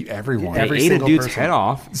sins eat everyone. they every ate a single dude's person. head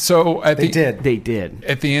off. So They did. They did.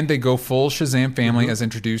 At the end, they go full Shazam family as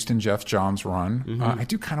introduced in Jeff Johns' run. I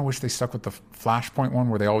do kind of wish they stuck with the Flashpoint one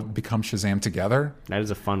where they all become Shazam together. That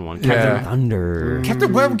is a fun one. Yeah. Captain Thunder.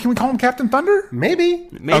 Captain, what, can we call him Captain Thunder? Maybe.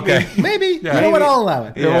 Maybe. Okay. Maybe. Yeah. You know what? I'll allow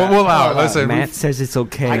it. Yeah, we'll allow it. Listen, Matt says it's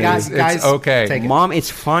okay. I got It's guys. okay. Take it. Mom, it's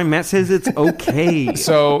fine. Matt says it's okay.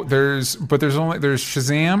 so there's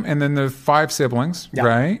Shazam and then the 5 siblings, Yeah.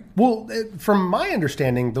 right? Well, from my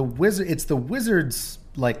understanding, it's the wizard's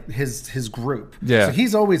like his group. Yeah. So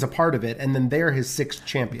he's always a part of it, and then they're his 6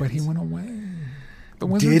 champions. But he went away. the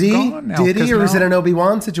wizard's Did he? gone now. Did he? 'Cause Or is now- it an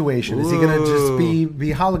Obi-Wan situation? Is he going to just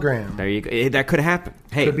be hologram? There you go. That could happen.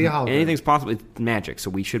 Hey, Could be a hologram. anything's possible. It's magic, so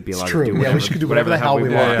we should be allowed true. to do Yeah, whatever, we should do whatever the hell we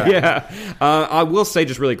want. Yeah. I will say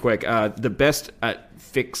just really quick, the best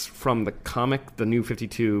fix from the comic, the new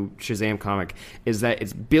 52 Shazam comic, is that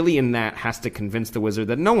it's Billy in that has to convince the wizard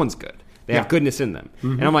that no one's good. They have goodness in them.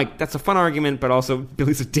 And I'm like, that's a fun argument, but also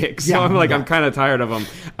Billy's a dick. So I'm like, I'm kind of tired of him.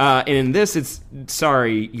 And in this, it's,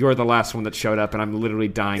 sorry, you're the last one that showed up, and I'm literally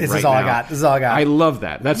dying right now. This is all I got. This is all I got. I love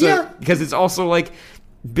that. That's because it's also like,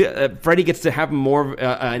 Freddy gets to have more of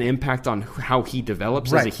an impact on how he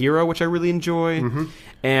develops as a hero, which I really enjoy.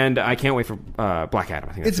 And I can't wait for Black Adam.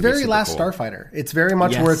 I think It's that's gonna be very super Last cool. Starfighter. It's very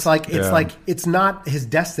much Yes. where it's like Yeah. it's not his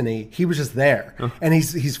destiny. He was just there, and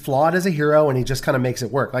he's flawed as a hero, and he just kind of makes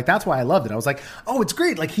it work. Like that's why I loved it. I was like, oh, it's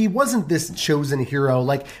great. Like he wasn't this chosen hero.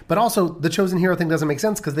 Like, but also the chosen hero thing doesn't make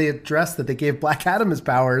sense because they addressed that they gave Black Adam his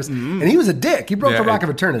powers, and he was a dick. He broke the Rock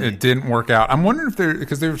of Eternity. It didn't work out. I'm wondering if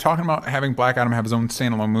because they were talking about having Black Adam have his own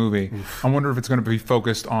standalone movie. I wonder if it's going to be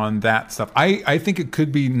focused on that stuff. I think it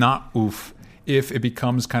could be not if it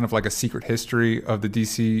becomes kind of like a secret history of the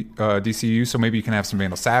DCU. So maybe you can have some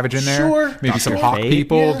Vandal Savage in there. Sure. Maybe some Dr. Hawk Fate.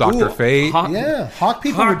 people, Yeah. Dr. Ooh, Fate. Hawk- Yeah, Hawk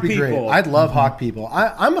people Hawk would be great. people. I'd love Hawk people.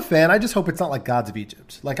 I'm a fan. I just hope it's not like Gods of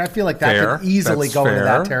Egypt. Like I feel like that Fair. could easily That's go into fair.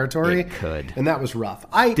 that territory. It could. And that was rough.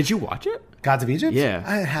 Did you watch it? Gods of Egypt? Yeah.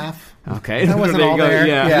 I half. Okay. That wasn't There you all go. there.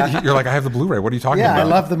 Yeah. You're like, I have the Blu-ray. What are you talking Yeah, about? I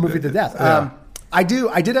love the movie to death. Yeah. I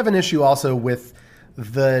did have an issue also with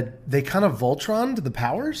they kind of Voltroned the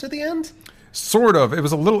powers at the end. Sort of. It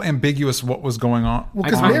was a little ambiguous what was going on. Well,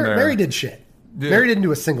 because on there. Mary did shit. Yeah. Mary didn't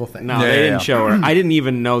do a single thing. No, Yeah, they didn't yeah. show her. I didn't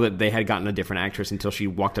even know that they had gotten a different actress until she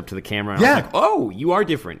walked up to the camera. And I Yeah. was like, oh, you are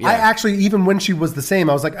different. Yeah. I actually, even when she was the same,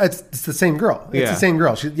 I was like, it's the same girl. It's Yeah. the same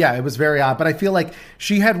girl. It was very odd. But I feel like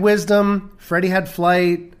she had wisdom. Freddie had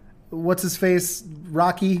flight. What's his face?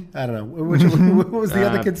 Rocky? I don't know. What was the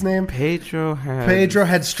other kid's name? Pedro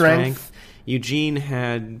had strength. Eugene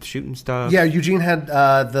had shooting stuff. Yeah, Eugene had the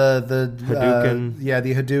Hadouken.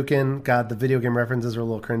 the Hadouken. God, the video game references are a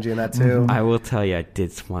little cringy in that too. I will tell you, I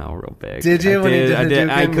did smile real big. Did you I when he did I did.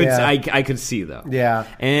 I Hadouken? could. Yeah. I could see though. Yeah.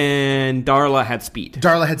 And Darla had speed.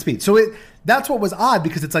 Darla had speed. So that's what was odd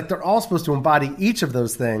because it's like they're all supposed to embody each of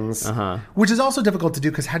those things, which is also difficult to do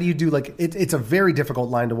because how do you do like it's a very difficult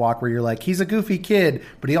line to walk where you're like he's a goofy kid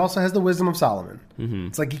but he also has the wisdom of Solomon.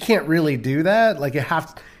 It's like you can't really do that. Like it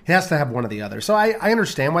has to have one or the other. So I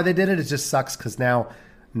understand why they did it. It just sucks because now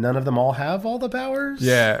none of them all have all the powers.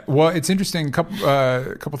 Yeah. Well, it's interesting.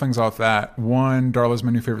 Couple things off that. One, Darla's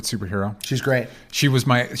my new favorite superhero. She's great. She was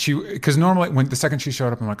because normally when the second she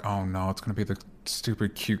showed up, I'm like, oh no, it's going to be the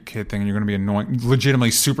stupid cute kid thing, and you're going to be annoying.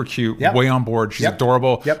 Legitimately super cute, Yep. way on board. She's Yep.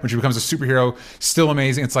 adorable. Yep. When she becomes a superhero, still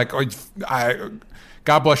amazing. It's like,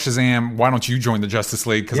 God bless Shazam. Why don't you join the Justice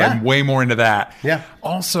League? Because Yeah. I'm way more into that. Yeah.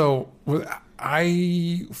 Also,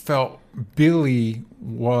 I felt Billy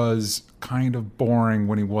was kind of boring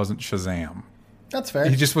when he wasn't Shazam. That's fair.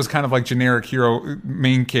 He just was kind of like generic hero,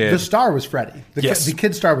 main kid. The star was Freddy. Yes. The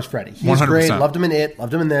kid star was Freddy. He was great. 100%. Loved him in it.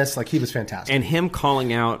 Loved him in this. Like he was fantastic. And him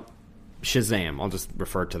calling out Shazam, I'll just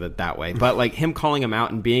refer to it that way. But like him calling him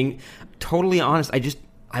out and being totally honest,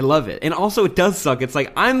 I love it. And also it does suck. It's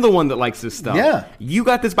like I'm the one that likes this stuff. Yeah. You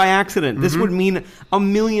got this by accident. This would mean a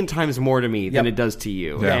million times more to me than Yep. it does to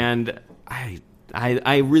you. Yeah. And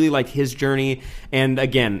I really liked his journey. And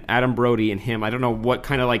again, Adam Brody and him, I don't know what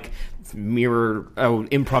kind of like mirror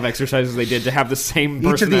improv exercises they did to have the same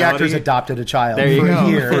personality. Each of the actors adopted a child There you for go. a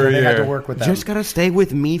year. For a and they had year. to work with You them. just gotta stay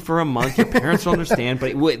with me for a month. Your parents will understand,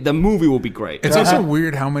 but the movie will be great. It's also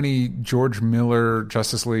weird how many George Miller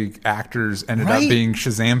Justice League actors ended up Right. being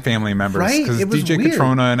Shazam family members. Right. Because It was DJ weird.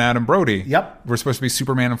 Katrona and Adam Brody Yep. were supposed to be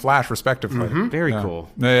Superman and Flash, respectively. Very Yeah. cool.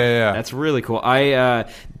 Yeah. That's really cool. I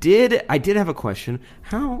did have a question.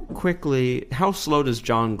 How slow does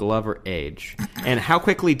John Glover age? And how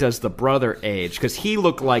quickly does the brother age? Because he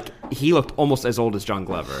looked almost as old as John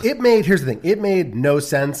Glover. Here's the thing. It made no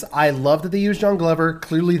sense. I love that they used John Glover.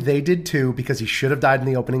 Clearly they did too because he should have died in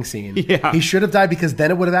the opening scene. Yeah. He should have died because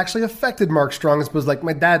then it would have actually affected Mark Strong as opposed to like,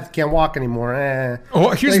 my dad can't walk anymore. Well,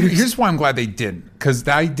 here's why I'm glad they didn't. Because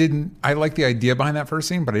I like the idea behind that first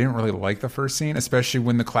scene, but I didn't really like the first scene, especially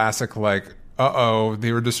when the classic like,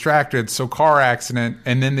 they were distracted, so car accident,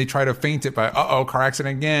 and then they try to feint it by, car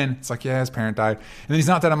accident again. It's like, yeah, his parent died. And then he's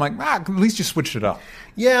not dead. I'm like, at least you switched it up.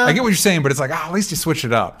 Yeah. I get what you're saying, but it's like, at least you switched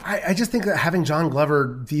it up. I just think that having John Glover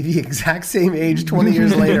be the exact same age 20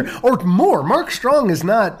 years later or more, Mark Strong is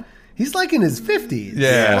not... he's like in his 50s.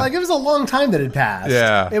 Yeah. Like, it was a long time that had passed.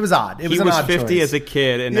 Yeah. It was odd. It was He an was odd 50 choice. as a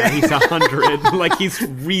kid, and now he's 100. Like, he's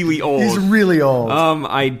really old. He's really old.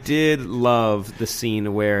 I did love the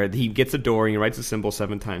scene where he gets a door and he writes a symbol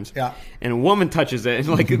 7 times. Yeah. And a woman touches it,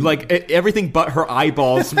 and like everything but her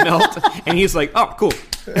eyeballs melt. And he's like, "Oh, cool."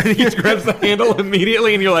 And he grabs the handle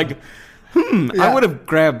immediately, and you're like, I would have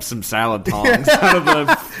grabbed some salad tongs out of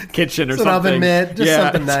the kitchen or It's an something. oven mitt, just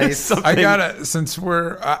something nice. I gotta, since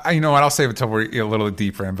we're, you know what, I'll save it till we're a little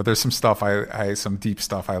deeper in, but there's some stuff some deep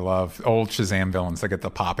stuff I love. Old Shazam villains that get to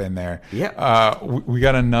pop in there. Yeah. We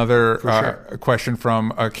got another question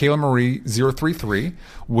from Kayla Marie 033.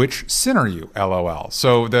 Which sin are you? LOL.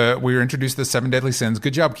 So we were introduced to the 7 deadly sins.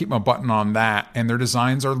 Good job keeping a button on that. And their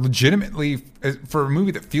designs are legitimately, for a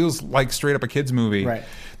movie that feels like straight up a kid's movie, Right.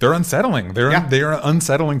 they're unsettling. They are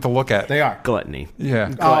unsettling to look at. They are. Gluttony.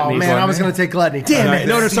 Yeah. Oh, man, I was going to take Gluttony. Damn it.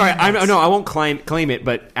 No, sorry. I won't claim it,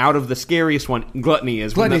 but out of the scariest one, Gluttony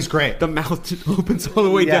is. Gluttony's great. The mouth just opens all the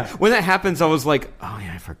way Yeah. down. When that happens, I was like, oh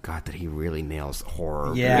yeah, I forgot that he really nails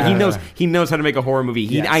horror. Yeah. He knows how to make a horror movie.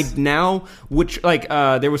 Yes.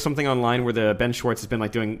 There was something online where the Ben Schwartz has been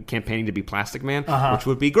like doing campaigning to be Plastic Man, which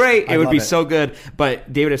would be great. It would love be it. so good.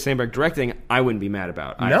 But David S. Sandberg directing, I wouldn't be mad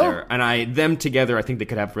about either. And them together, I think they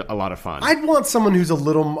could have a lot of fun. I'd want someone who's a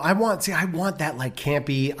little. I want that like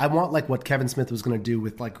campy. I want like what Kevin Smith was going to do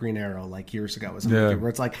with like Green Arrow like years ago, where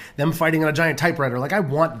it's like them fighting on a giant typewriter. Like, I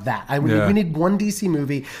want that. We need one DC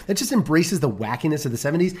movie that just embraces the wackiness of the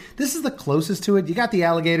 70s. This is the closest to it. You got the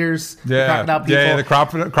alligators, the crocodile people. Yeah,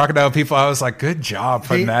 the crocodile people. I was like, good job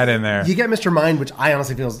putting that in there. You get Mr. Mind, which I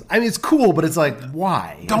honestly feels. I mean, it's cool, but it's like,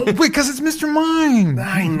 why? Don't wait, because it's Mr. Mind.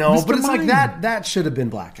 I know, Mr. but it's Mind. like that should have been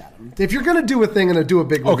Black Adam. If you're gonna do a thing and do a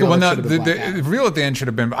big Okay, reveal, well, it should have been Black Adam. the reveal at the end should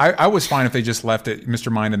have been. I was fine if they just left it,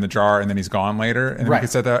 Mr. Mind in the jar, and then he's gone later, and then we Right. could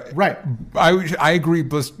set that. Right. I agree.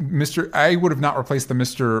 I would have not replaced the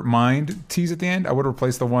Mr. Mind tease at the end. I would have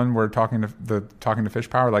replaced the one where talking to Fish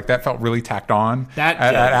Power. Like, that felt really tacked on. That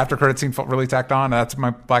after credit scene felt really tacked on. That's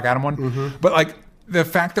my Black Adam one. Mm-hmm. But like the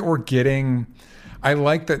fact that we're getting. I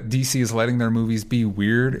like that DC is letting their movies be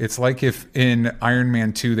weird. It's like if in Iron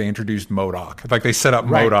Man 2 they introduced MODOK. Like, they set up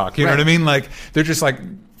MODOK. You know what I mean? Like, they're just like,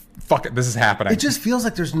 fuck it, this is happening. It just feels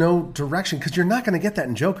like there's no direction because you're not going to get that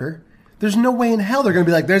in Joker. There's no way in hell they're going to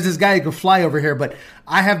be like, there's this guy who can fly over here, but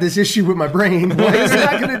I have this issue with my brain. Like, they're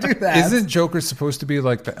not going to do that. Isn't Joker supposed to be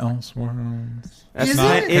like the Elseworlds? That's Is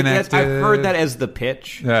not it? I've heard that as the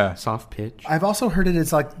pitch. Yeah. Soft pitch. I've also heard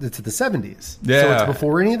it's like it's the 70s. Yeah. So it's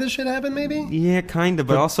before any of this shit happened, maybe? Yeah, kind of.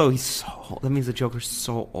 But also, he's so. That means the Joker's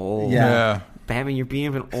so old. Yeah. Batman, you're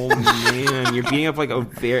being an old man. You're being like an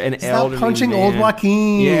Stop elderly punching man. old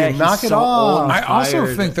Joaquin. Yeah, he's Knock it so off. old and I also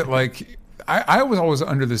tired. think that, like, I was always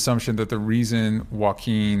under the assumption that the reason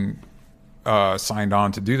Joaquin signed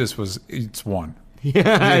on to do this was it's one.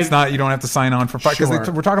 Yeah, It's not, you don't have to sign on for five. Because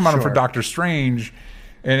Sure, we're talking about him for sure. Doctor Strange.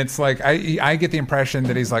 And it's like, I get the impression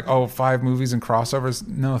that he's like, 5 movies and crossovers?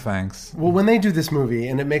 No, thanks. Well, when they do this movie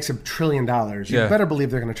and it makes $1 trillion, you Yeah. better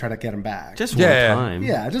believe they're going to try to get him back. just Yeah. one time.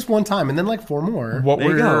 yeah, just one time, and then like 4 more. What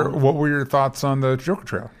There you go. what were your thoughts on the Joker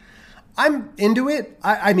trailer? I'm into it.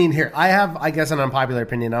 I mean, here, I have, I guess, an unpopular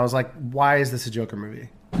opinion. I was like, why is this a Joker movie?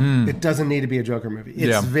 It doesn't need to be a Joker movie. It's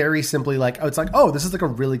Yeah. very simply like, this is like a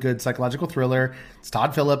really good psychological thriller. It's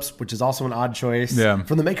Todd Phillips, which is also an odd choice. Yeah.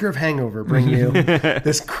 From the maker of Hangover, bring you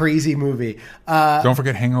this crazy movie. Don't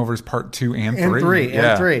forget Hangovers Part 2 and 3.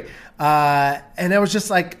 And 3. And I was just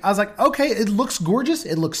like, okay, it looks gorgeous.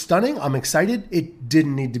 It looks stunning. I'm excited. It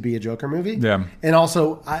didn't need to be a Joker movie. Yeah. And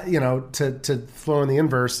also, to flow in the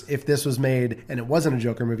inverse, if this was made and it wasn't a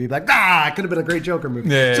Joker movie, like, it could have been a great Joker movie.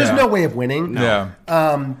 Yeah, So there's yeah. no way of winning. Yeah.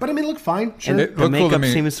 But I mean, it looked fine. Sure. It The looked cool to makeup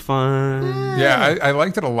me. seems fun. Yeah, I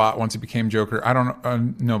liked it a lot once he became Joker. I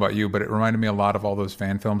don't know about you, but it reminded me a lot of all those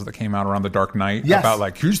fan films that came out around The Dark Knight Yes. about,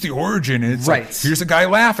 like, here's the origin. And it's Right. like, here's a guy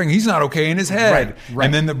laughing. He's not okay in his head. Right.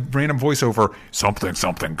 And then the random voiceover,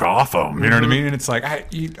 something Gotham. You know what I mean? And it's like,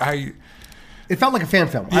 It felt like a fan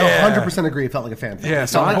film. I Yeah. 100% agree. It felt like a fan film. Yeah,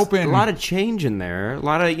 so I'm hoping... A lot of change in there. A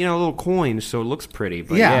lot of little coins, so it looks pretty.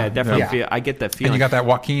 But Yeah. yeah, definitely. Yeah. Feel, I get that And feeling. you got that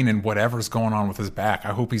Joaquin and whatever's going on with his back.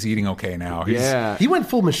 I hope he's eating okay now. He's, Yeah. He went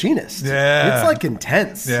full machinist. Yeah. It's like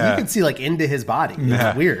intense. Yeah. You can see like into his body. It's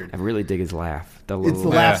Yeah. weird. I really dig his laugh. The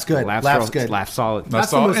laugh's good. Laugh's good. Laugh solid.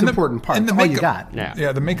 That's the all. most And important part. and That's all you got. Yeah.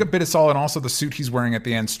 Yeah, the makeup bit is solid. And also, the suit he's wearing at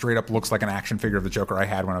the end straight up looks like an action figure of the Joker I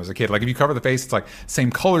had when I was a kid. Like, if you cover the face, it's like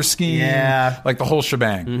same color scheme. Yeah. Like the whole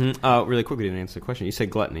shebang. Really quick, we didn't answer the question. You said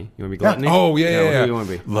gluttony. You want to be gluttony? Oh, yeah. Who do you want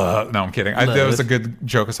to be? No, I'm kidding. That was a good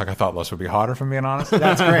joke. It's like, I thought Lust would be hotter, if I'm being honest.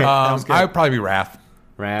 That's great. That was good. I would probably be Wrath.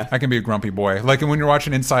 Wrath. I can be a grumpy boy. Like when you're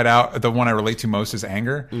watching Inside Out, the one I relate to most is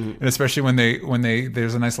anger, and especially when they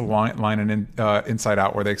there's a nice little line in Inside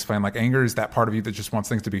Out where they explain like anger is that part of you that just wants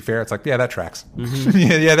things to be fair. It's like yeah, that tracks.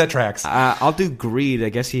 yeah, that tracks. I'll do greed. I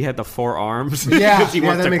guess he had the 4 arms. Yeah, because he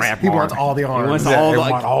wants to grab he more. wants all the arms. He wants Yeah, all they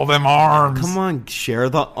the, want all them arms. Come on, share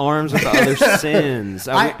the arms with the other sins.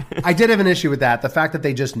 I did have an issue with that. The fact that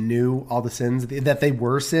they just knew all the sins, that they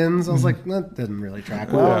were sins. I was like, that didn't really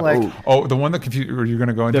track well. Yeah. Like, the one that confused. Are you going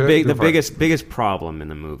to go into the biggest problem in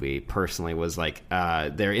the movie, personally, was like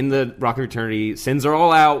they're in the Rock of Eternity. Sins are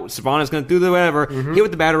all out. Sivana's going to do the whatever. Hit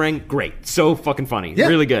with the batarang. Great. So fucking funny. Yeah.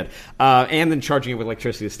 Really good. And then charging it with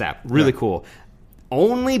electricity to stab. Really cool.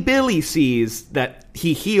 Only Billy sees that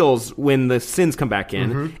he heals when the sins come back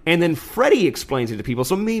in, and then Freddy explains it to people.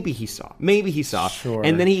 So maybe he saw, Sure.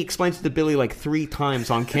 and then he explains it to Billy like 3 times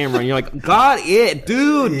on camera, and you're like, "Got it,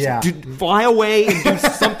 dude! Yeah. Dude, fly away and do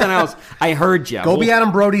something else." I heard you. go be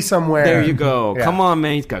Adam Brody somewhere. There you go. Yeah. Come on,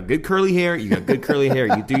 man. He's got good curly hair. You got good curly hair.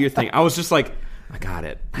 You do your thing. I was just like, I got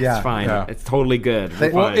it. Yeah. It's fine. Yeah. It's totally good.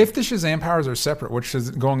 We're Well, fine. if the Shazam powers are separate, which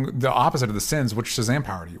is going the opposite of the sins, which Shazam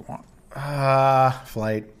power do you want?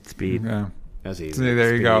 Flight. speed. Yeah. That's easy. See,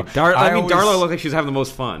 there you go. Darla looked like she was having the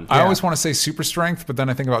most fun. I always want to say super strength, but then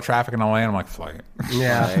I think about traffic in LA and I'm like, flight.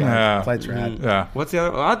 Yeah. Flight's rad. Yeah. What's the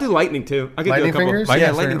other? I'll do lightning too. I can Lightning do a couple. fingers? Lightning-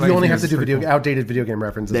 Yeah, lightning. lightning You only have to fingers do is pretty outdated video game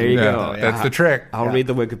references. There you Yeah, go. that's the trick. I'll read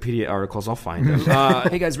the Wikipedia articles. I'll find them.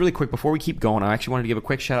 Hey guys, really quick before we keep going, I actually wanted to give a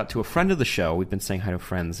quick shout out to a friend of the show. We've been saying hi to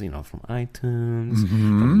friends, from iTunes,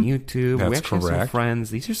 from YouTube. That's we actually have some correct.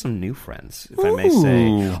 friends. These are some new friends, if I may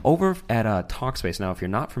say, over at Talkspace. Now, if you're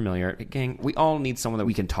not familiar, gang, we all need someone that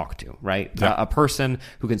we can talk to, right? Yeah. A person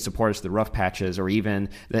who can support us through the rough patches or even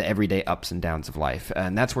the everyday ups and downs of life.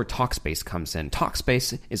 And that's where Talkspace comes in.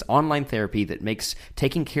 Talkspace is online therapy that makes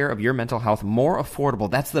taking care of your mental health more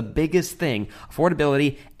affordable. That's the biggest thing.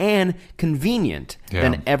 Affordability and convenient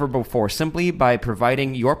than ever before. Simply by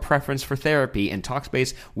providing your preference for therapy, and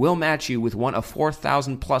Talkspace will match you with one of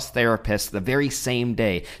 4,000 plus therapists the very same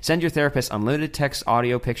day. Send your therapist unlimited text,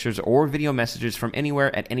 audio, pictures, or video messages from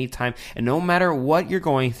anywhere at any time. And no matter what you're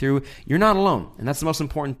going through, you're not alone. And that's the most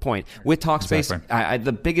important point. With Talkspace, Exactly.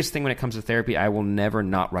 the biggest thing when it comes to therapy, I will never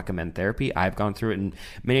not recommend therapy. I've gone through it in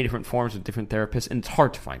many different forms with different therapists, and it's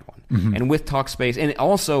hard to find one. And with Talkspace, and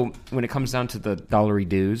also when it comes down to the dollary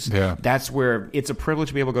dues, that's where it's a privilege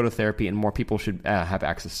to be able to go to therapy, and more people should have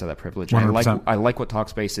access to that privilege. And 100%. I like what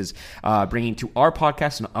Talkspace is bringing to our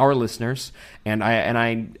podcast and our listeners. And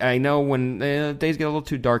I know when days get a little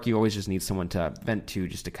too dark, you always just need someone to vent to,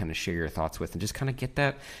 just to kind of share your thoughts with, and just kind of get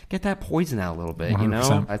that poison out a little bit.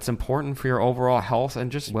 100%. It's important for your overall health and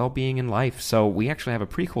just well-being in life. So we actually have a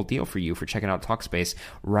pretty cool deal for you for checking out Talkspace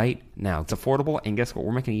right now. It's affordable, and guess what?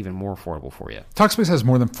 We're making it even more affordable for you. Talkspace has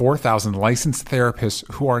more than 4,000 licensed therapists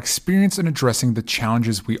who are experienced in addressing the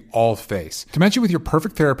challenges we all face. To match you with your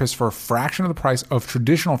perfect therapist for a fraction of the price of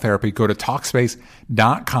traditional therapy, go to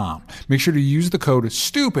Talkspace.com. Make sure to use the code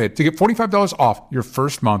STUPID to get $45 off your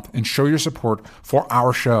first month and show your support for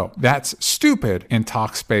our show. That's STUPID in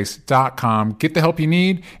Talkspace.com. Get the help you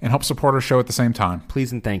need and help support our show at the same time.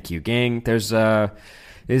 Please and thank you, gang. This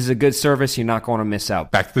is a good service. You're not going to miss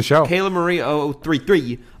out. Back to the show. Kayla Marie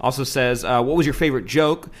 033 also says, what was your favorite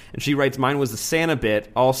joke? And she writes, mine was the Santa bit,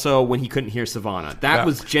 also when he couldn't hear Savannah. That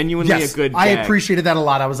was genuinely a good I gag. appreciated that a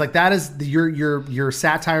lot. I was like, that is you're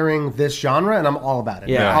satiring this genre, and I'm all about it.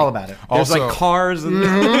 Yeah. All about it. There's Also- like cars and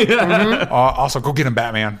Also, go get him,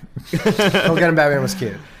 Batman. Go Get Him Batman was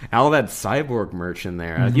cute. all that Cyborg merch in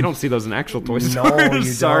there. You don't see those in actual Toy No, Story. you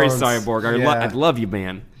Sorry, don't. Cyborg. I love you,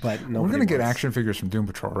 man. But We're going to get action figures from Doom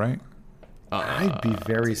Patrol, right? I'd be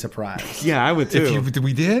very surprised. Yeah, I would too.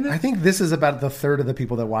 We did? I think this is about the third of the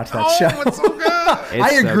people that watch that show. it's so good.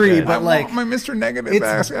 I so agree, good. but I like want my Mr. Negative it's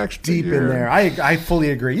action deep figure. in there. I fully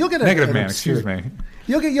agree. You'll get a Negative an Man, obscure- excuse me.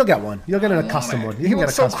 You'll get one. You'll get a custom one. You He can get a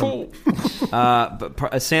looks so custom. cool. But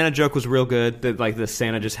a Santa joke was real good. That like the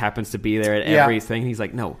Santa just happens to be there at Yeah. everything. He's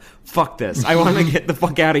like, no, fuck this. I want to get the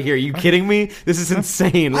fuck out of here. Are you kidding me? This is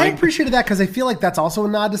insane. I Like, appreciated that because I feel like that's also a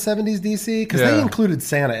nod to 70s DC because they Yeah. included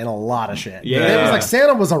Santa in a lot of shit. Yeah. It was like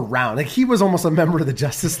Santa was around. Like he was almost a member of the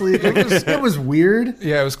Justice League. It was weird.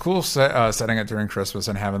 Yeah, it was cool setting it during Christmas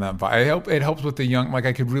and having that vibe. It helps with the young. Like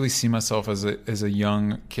I could really see myself as a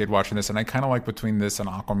young kid watching this, and I kind of like between this this and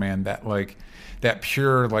Aquaman, that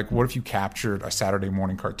pure, like, what if you captured a Saturday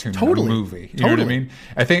morning cartoon Totally. in a movie? You know what I mean?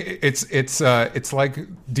 I think it's like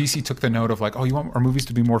DC took the note of like, oh, you want our movies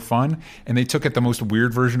to be more fun, and they took it the most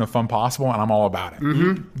weird version of fun possible, and I'm all about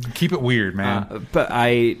it. Keep it weird, man. But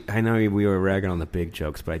I know we were ragging on the big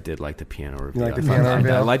jokes, but I did like the piano review. You like the piano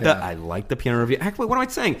review? I like the piano review. Actually, what am I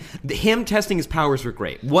saying? Him testing his powers were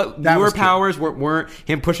great. What That your was cute. powers weren't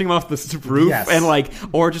him pushing him off the roof Yes. and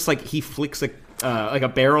or just like he flicks like a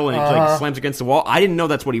barrel and it like slams against the wall. I didn't know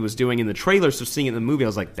that's what he was doing in the trailer, so seeing it in the movie, I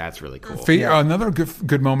was like, that's really cool. Another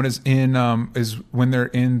good moment is when they're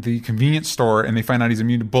in the convenience store and they find out he's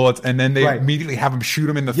immune to bullets, and then they immediately have him shoot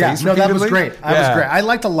him in the face. No, that was great. Yeah. That was great. I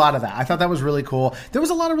liked a lot of that. I thought that was really cool. There was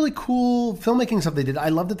a lot of really cool filmmaking stuff they did. I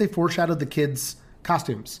love that they foreshadowed the kids'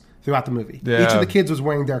 costumes throughout the movie. Yeah. Each of the kids was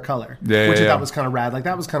wearing their color, which I thought was kind of rad. Like,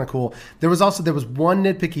 that was kind of cool. There was one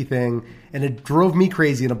nitpicky thing, and it drove me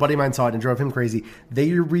crazy, and a buddy of mine saw it and drove him crazy. They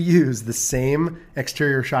reused the same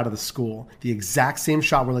exterior shot of the school, the exact same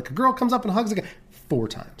shot where like a girl comes up and hugs a guy 4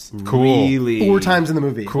 times. Cool. Really? 4 times in the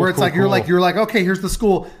movie. Cool, where it's cool, like you're like, okay, here's the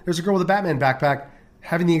school. There's a girl with a Batman backpack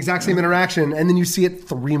having the exact same interaction, and then you see it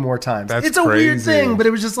 3 more times. That's it's a weird crazy. thing, but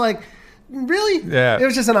it was just like, really? Yeah. It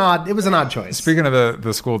was just an odd choice. Speaking of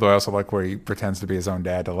the school, though, I also like where he pretends to be his own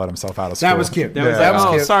dad to let himself out of school. That was cute. That was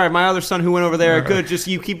cute. cute. Sorry, my other son who went over there. Good, just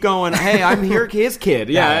you keep going. Hey, I'm here, his kid.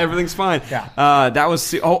 Yeah, everything's fine. Yeah. That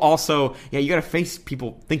was. Also, you got to face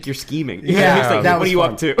people think you're scheming. Yeah, It's like, that what was are you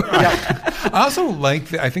fun. up to? I also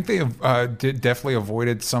like. I think they definitely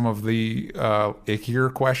avoided some of the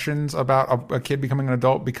ickier questions about a kid becoming an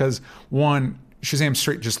adult, because one, Shazam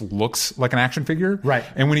straight just looks like an action figure. Right.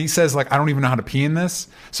 And when he says, like, I don't even know how to pee in this.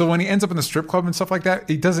 So when he ends up in the strip club and stuff like that,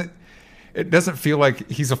 it doesn't feel like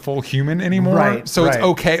he's a full human anymore. Right, So it's right.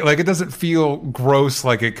 okay. Like, it doesn't feel gross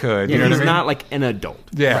like it could. Yeah, you know he's what I mean? not like an adult.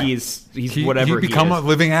 Yeah. He's whatever He become he a is.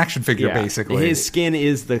 living action figure, Yeah. basically. His skin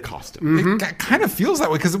is the costume. It kind of feels that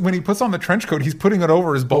way, because when he puts on the trench coat, he's putting it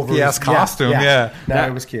over his bulky ass costume. Yeah. No,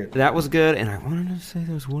 it was cute. That was good, and I wanted to say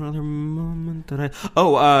there was one other moment that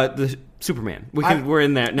the Superman. We're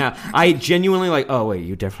in there now. I genuinely like. Oh wait,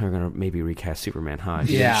 you definitely are gonna maybe recast Superman, huh?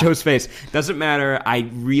 Yeah. Show his face. Doesn't matter. I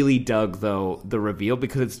really dug though the reveal,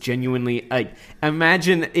 because it's genuinely like,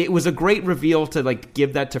 imagine it was a great reveal to like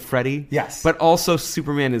give that to Freddy. Yes. But also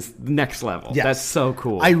Superman is next level. Yes. That's so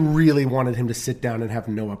cool. I really wanted him to sit down and have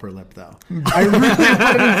no upper lip, though. I really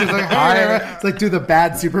wanted him to it's like do the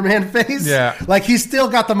bad Superman face. Yeah. Like, he's still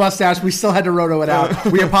got the mustache. We still had to roto it out.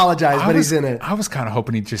 We apologize, but he's in it. I was kind of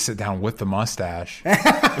hoping he'd just sit down with the mustache.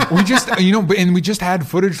 We just had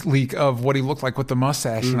footage leak of what he looked like with the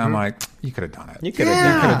mustache, and I'm like, you could have done it. You could have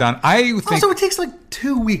Yeah. done. Could have done. I think. Also, it takes like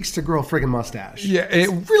 2 weeks to grow a friggin' mustache. Yeah,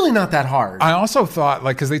 it's really not that hard. I also thought,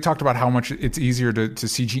 like, because they talked about how much it's easier to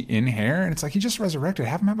CG in hair, and it's like, he just resurrected.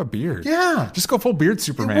 Have him have a beard. Yeah. Just go full beard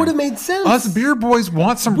Superman. It would have made sense. Us beard boys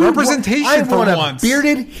want some representation I for want once. a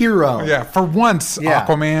bearded hero. Yeah, for once, Yeah.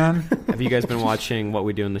 Aquaman. Have you guys been watching What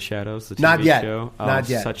We Do in the Shadows? The TV Not yet. show? Oh, Not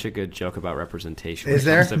yet. Such a good joke about representation. Is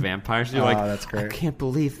when it comes there? to vampires? You're Oh, like, that's great. I can't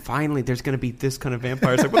believe finally there's going to be this kind of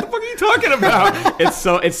vampire. It's like, what the fuck are you talking about?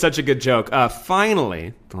 It's such a good joke.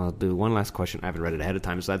 Finally, I'll do one last question. I haven't read it ahead of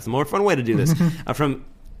time, so that's the more fun way to do this. From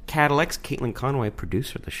Cadillacs, Caitlin Conway,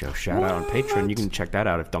 producer of the show. Shout out on Patreon. You can check that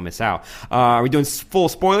out if don't miss out. Are we doing full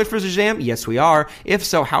spoilers for Shazam? Yes, we are. If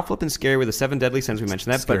so, how flippin' scary were the 7 deadly sins? We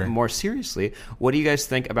mentioned that. Scary. But more seriously, what do you guys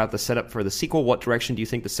think about the setup for the sequel? What direction do you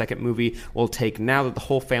think the second movie will take now that the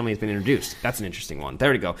whole family has been introduced? That's an interesting one.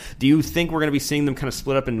 There we go. Do you think we're going to be seeing them kind of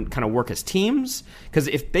split up and kind of work as teams? Because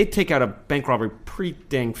if they take out a bank robbery pretty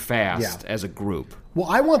dang fast as a group. Well,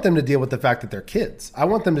 I want them to deal with the fact that they're kids. I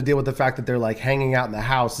want them to deal with the fact that they're like hanging out in the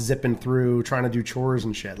house, zipping through, trying to do chores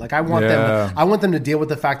and shit. Like, I want them to deal with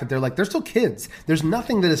the fact that they're still kids. There's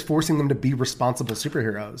nothing that is forcing them to be responsible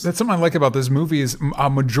superheroes. That's something I like about this movie is a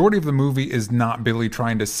majority of the movie is not Billy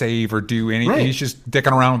trying to save or do anything. Right. He's just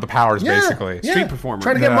dicking around with the powers, basically. Street performer.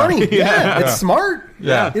 Trying to get Yeah. money. Yeah. It's smart.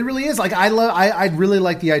 Yeah. It really is. Like, I really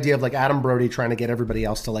like the idea of like Adam Brody trying to get everybody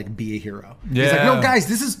else to like be a hero. He's like, Yeah. no, guys,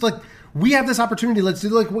 this is like, we have this opportunity. Let's do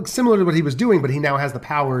like similar to what he was doing, but he now has the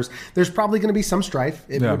powers. There's probably going to be some strife.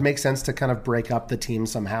 It would make sense to kind of break up the team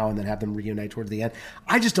somehow and then have them reunite towards the end.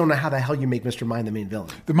 I just don't know how the hell you make Mr. Mind the main villain.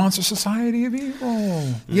 The Monster Society of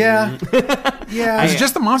Evil. Yeah. Yeah. Is it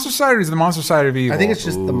just the Monster Society or is it the Monster Society of Evil? I think it's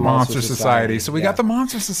just the Monster Society. So we Yeah. got the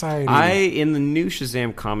Monster Society. In the new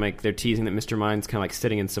Shazam comic, they're teasing that Mr. Mind's kind of like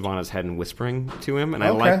sitting in Savannah's head and whispering to him, and I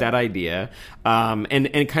Okay. like that idea. And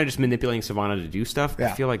kind of just manipulating Savannah to do stuff. Yeah.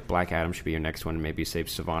 I feel like Black Adam should be your next one, and maybe save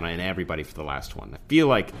Savannah and everybody for the last one. I feel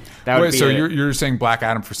like that would Wait, be so you're saying Black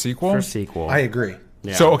Adam for sequel? for sequel. I agree.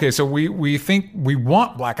 Yeah. So okay, so we think we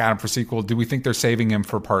want Black Adam for sequel. Do we think they're saving him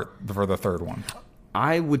for the third one?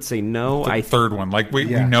 I would say no. The third one, like we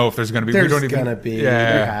know if there's going to be. There's we don't even, gonna be.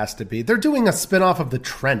 Yeah. There has to be. They're doing a spin-off of The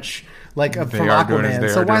Trench, like from are doing Aquaman. they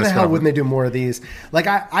So are why doing the a hell spin-off. wouldn't they do more of these? Like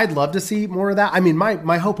I'd love to see more of that. I mean,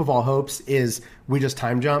 my hope of all hopes is we just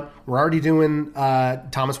time jump. We're already doing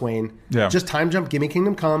Thomas Wayne. Yeah. Just time jump. Give me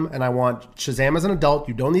Kingdom Come, and I want Shazam as an adult.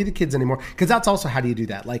 You don't need the kids anymore, because that's also how do you do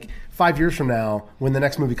that? Like 5 years from now, when the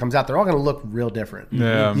next movie comes out, they're all going to look real different.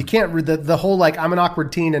 Yeah. You can't the whole like I'm an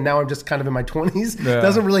awkward teen and now I'm just kind of in my 20s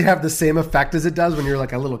doesn't really have the same effect as it does when you're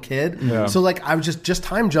like a little kid. Yeah. So like I would just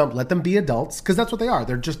time jump, let them be adults, because that's what they are.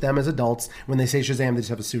 They're just them as adults. When they say Shazam, they just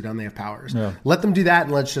have a suit on, they have powers. Yeah. Let them do that,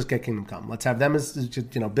 and let's just get Kingdom Come. Let's have them as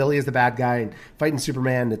Billy is the bad guy and fighting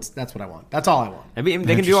Superman. That's what I want. That's all I want. I mean,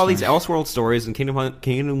 they can do all these Elseworld stories, and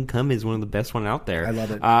Kingdom Come is one of the best one out there. I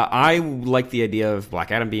love it. I like the idea of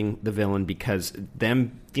Black Adam being the villain because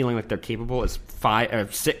them feeling like they're capable as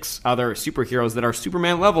 6 other superheroes that are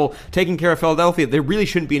Superman level taking care of Philadelphia. There really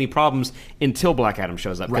shouldn't be any problems until Black Adam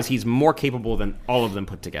shows up, because he's more capable than all of them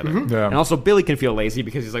put together. Yeah. And also Billy can feel lazy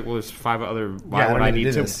because he's like, well, there's 5 other. Why would I need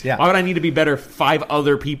to? this. Yeah. Why would I need to be better? 5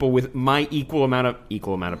 other people with my equal amount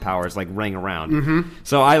of powers like running around.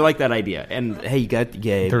 So I like that idea. And hey, you got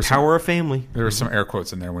power of family. There were some air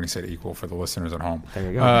quotes in there when he said equal for the listeners at home. There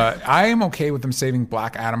you go. I am okay with them saving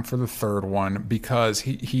Black Adam for the third one because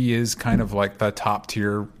he is kind of like the top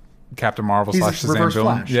tier Captain Marvel He's / Shazam Reverse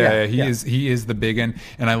villain. Flash. Yeah, Yeah. he is the big one,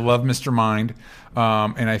 and I love Mr. Mind.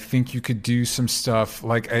 And I think you could do some stuff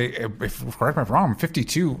like, if correct me if I'm wrong,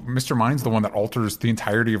 52. Mr. Mind's the one that alters the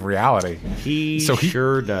entirety of reality. He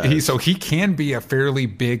sure does. He can be a fairly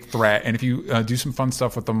big threat, and if you do some fun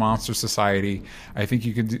stuff with the Monster Society, I think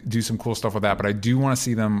you could do some cool stuff with that. But I do want to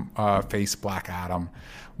see them face Black Adam.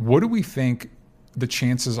 What do we think the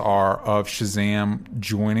chances are of Shazam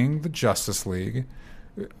joining the Justice League?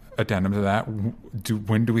 Addendum to that,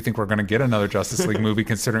 when do we think we're going to get another Justice League movie,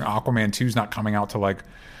 considering Aquaman 2 is not coming out till like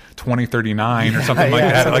 2039 or something like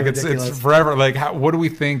that? Like it's forever. Like what do we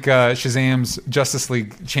think Shazam's Justice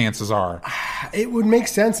League chances are? It would make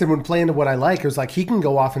sense and would play into what I like. It was like he can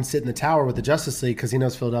go off and sit in the tower with the Justice League because he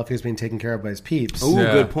knows Philadelphia is being taken care of by his peeps. Ooh,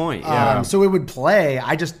 good point. Yeah. So it would play.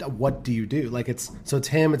 What do you do? Like it's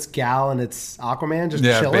him, it's Gal, and it's Aquaman just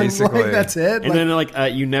chilling. Basically. Like, that's it. And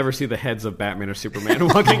then you never see the heads of Batman or Superman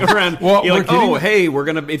walking around. Well, you're like, oh, hey, we're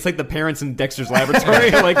gonna. It's like the parents in Dexter's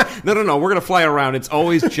Laboratory. Like, no, we're gonna fly around. It's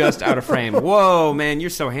always just out of frame. Whoa, man, you're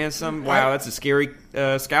so handsome. Wow, that's a scary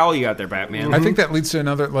scowl you got there, Batman. I think that leads to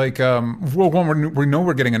another one. We know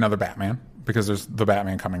we're getting another Batman because there's the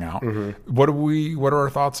Batman coming out. What are our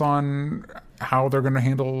thoughts on how they're going to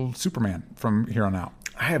handle Superman from here on out?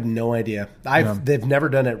 I have no idea. They've never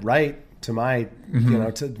done it right. To my,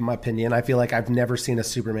 to my opinion, I feel like I've never seen a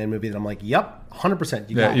Superman movie that I'm like, yep,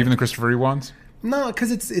 100%. Even the Christopher Reeve ones. No,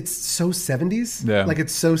 because it's so 70s. Yeah. Like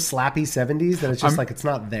it's so slappy 70s that it's just like it's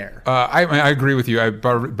not there. I agree with you.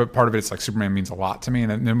 But part of it, it's like Superman means a lot to me,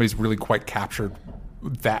 and nobody's really quite captured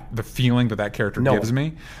the feeling that character gives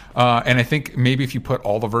me. And I think maybe if you put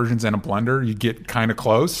all the versions in a blender, you get kind of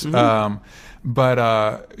close. But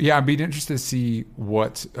I'd be interested to see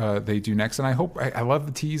what they do next. And I love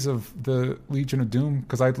the tease of the Legion of Doom,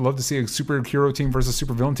 because I'd love to see a superhero team versus a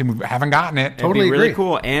supervillain team. We haven't gotten it. Totally It'd be really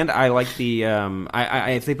cool. And I like the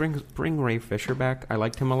if they bring Ray Fisher back, I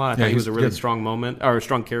liked him a lot. I thought he was a really strong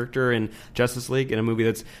strong character in Justice League in a movie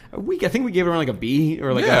that's I think we gave it around like a B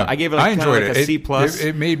or like I gave it like, I enjoyed it. A C plus.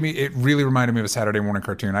 It really reminded me of a Saturday morning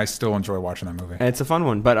cartoon. I still enjoy watching that movie. It's a fun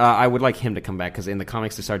one, but I would like him to come back, because in the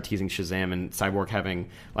comics they started teasing Shazam and Cyborg having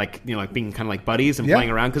like being kind of like buddies and playing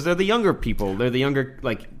around, because they're the younger people, they're the younger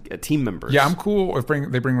team members. Yeah, I'm cool if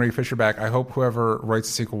they bring Ray Fisher back. I hope whoever writes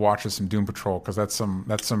the sequel watches some Doom Patrol, because that's some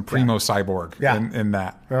primo Cyborg in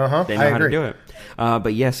that. They know how to do it.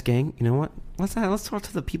 But yes, gang, you know what? Let's talk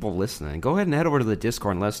to the people listening. Go ahead and head over to the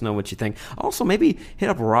Discord and let us know what you think. Also, maybe hit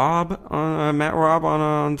up Matt Rob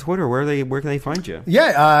on Twitter. Where can they find you?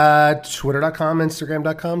 Yeah, Twitter.com,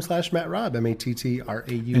 Instagram.com/Matt Rob,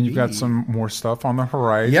 MATTRAUB. And you've got some more stuff on the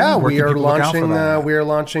horizon. Yeah, we are launching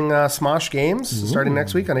Smosh Games starting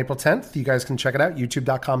next week on April 10th. You guys can check it out,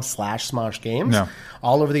 youtube.com/Smosh Games. Yeah.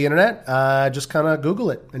 All over the internet. Just kind of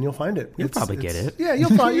Google it and you'll find it. You'll probably get it. Yeah,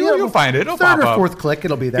 you'll find you'll find it. It'll third pop or up. fourth click,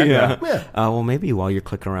 it'll be there. Yeah. Well, maybe while you're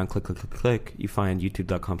clicking around, click, you find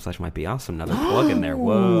youtube.com/might-be-awesome. Another plug in there.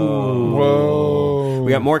 Whoa.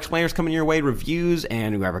 We got more explainers coming your way, reviews,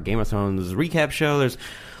 and we have our Game of Thrones recap show. There's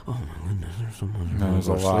my goodness, there's so much. There's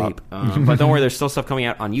a lot. But don't worry, there's still stuff coming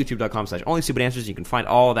out on youtube.com/onlystupidanswers. You can find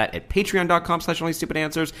all of that at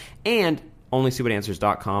patreon.com/onlystupidanswers. And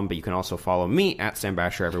onlystupidanswers.com, but you can also follow me at Sam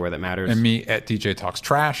Basher everywhere that matters. And me at DJ Talks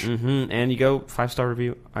Trash. And you go 5-star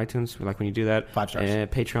review, iTunes. We like when you do that. 5 stars.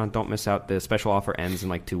 And Patreon, don't miss out. The special offer ends in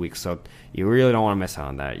like 2 weeks, so you really don't want to miss out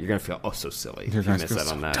on that. You're going to feel so silly if you gonna miss feel out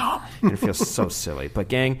so on that. dumb. You're going to feel so silly. But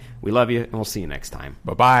gang, we love you, and we'll see you next time.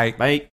 Bye-bye. Bye.